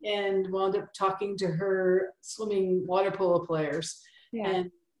 and wound up talking to her swimming water polo players and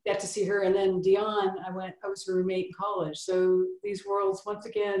got to see her. And then Dion, I was her roommate in college. So these worlds once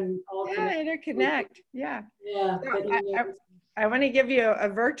again all interconnect. Yeah. Yeah. So I want to give you a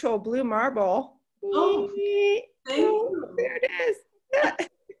virtual blue marble. Oh, thank you. There it is.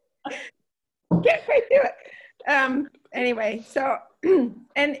 Can't quite do it. Anyway, so,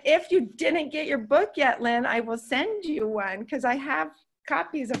 and if you didn't get your book yet, Lynn, I will send you one because I have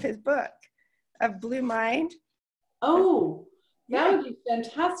copies of his book, of Blue Mind. Oh, that would be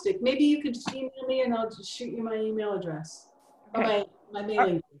fantastic. Maybe you could just email me and I'll just shoot you my email address. Okay. Or my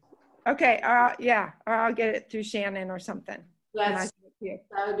mailing. Okay, or I'll get it through Shannon or something. That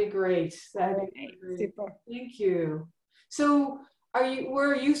would be great. That would be great. Super. Thank you. So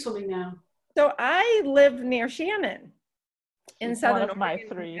where are you swimming now? So I live near Shannon in Southern Oregon. One of my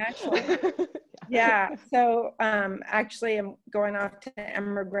three. Actually. Yeah. So actually I'm going off to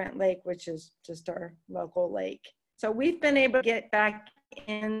Emigrant Lake, which is just our local lake. So we've been able to get back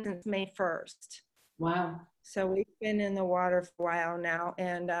in since May 1st. Wow. So we've been in the water for a while now.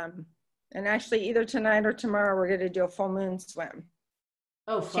 And actually either tonight or tomorrow, we're going to do a full moon swim.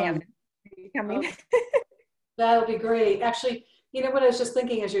 Oh, fun. Shannon, are you coming? That'll be great. Actually, you know what I was just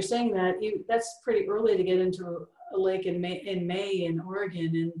thinking as you're saying that, that's pretty early to get into a lake in May in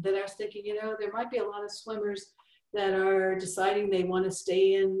Oregon. And then I was thinking, there might be a lot of swimmers that are deciding they want to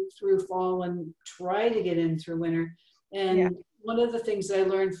stay in through fall and try to get in through winter. And one of the things that I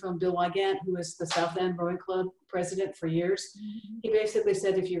learned from Bill Wygant, who was the South End Rowing Club president for years, he basically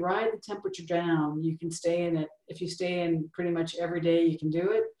said, if you ride the temperature down, you can stay in it. If you stay in pretty much every day, you can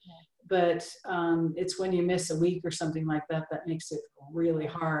do it. But it's when you miss a week or something like that, that makes it really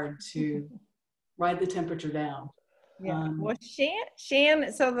hard to ride the temperature down. Yeah. Well,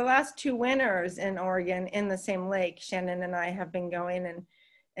 Shannon, so the last 2 winters in Oregon in the same lake, Shannon and I have been going.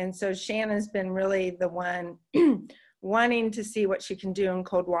 And so Shannon's been really the one wanting to see what she can do in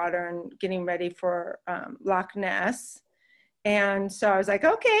cold water and getting ready for Loch Ness. And so I was like,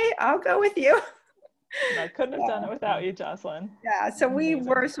 okay, I'll go with you. I couldn't have done it without you, Jocelyn. Yeah, so we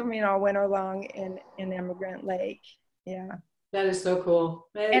were swimming all winter long in Emigrant Lake. Yeah. That is so cool.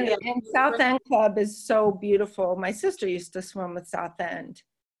 And South End Club is so beautiful. My sister used to swim with South End,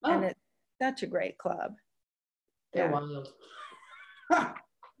 and it's such a great club. They're wild.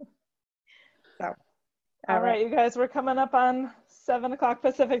 So, all right, you guys, we're coming up on 7 o'clock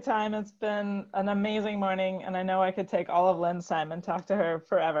Pacific time. It's been an amazing morning, and I know I could take all of Lynn's time and talk to her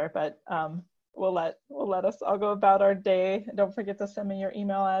forever, but we'll let us all go about our day. Don't forget to send me your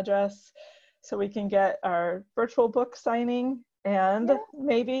email address so we can get our virtual book signing. And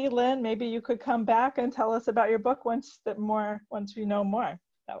maybe, Lynn, maybe you could come back and tell us about your book once we know more.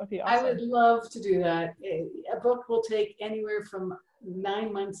 That would be awesome. I would love to do that. A book will take anywhere from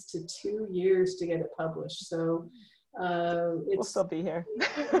 9 months to 2 years to get it published. So we'll still be here.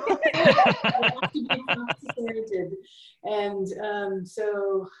 And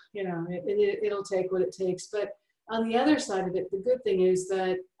so, it'll take what it takes. But on the other side of it, the good thing is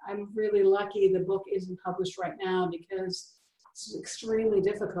that I'm really lucky the book isn't published right now, because it's extremely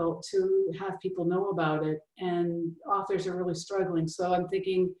difficult to have people know about it, and authors are really struggling. So I'm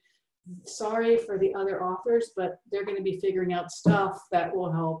thinking, sorry for the other authors, but they're going to be figuring out stuff that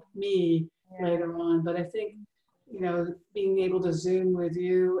will help me later on. But I think, being able to Zoom with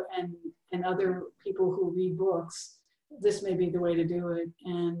you and other people who read books, this may be the way to do it.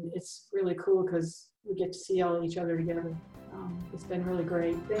 And it's really cool because we get to see all each other together. It's been really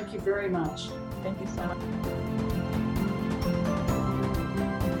great. Thank you very much. Thank you so much.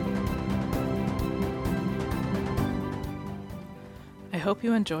 I hope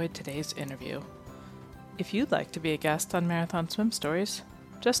you enjoyed today's interview. If you'd like to be a guest on Marathon Swim Stories,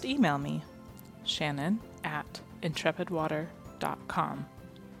 just email me, shannon@intrepidwater.com.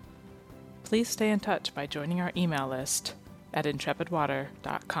 Please stay in touch by joining our email list at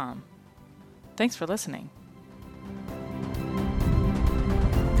intrepidwater.com. Thanks for listening.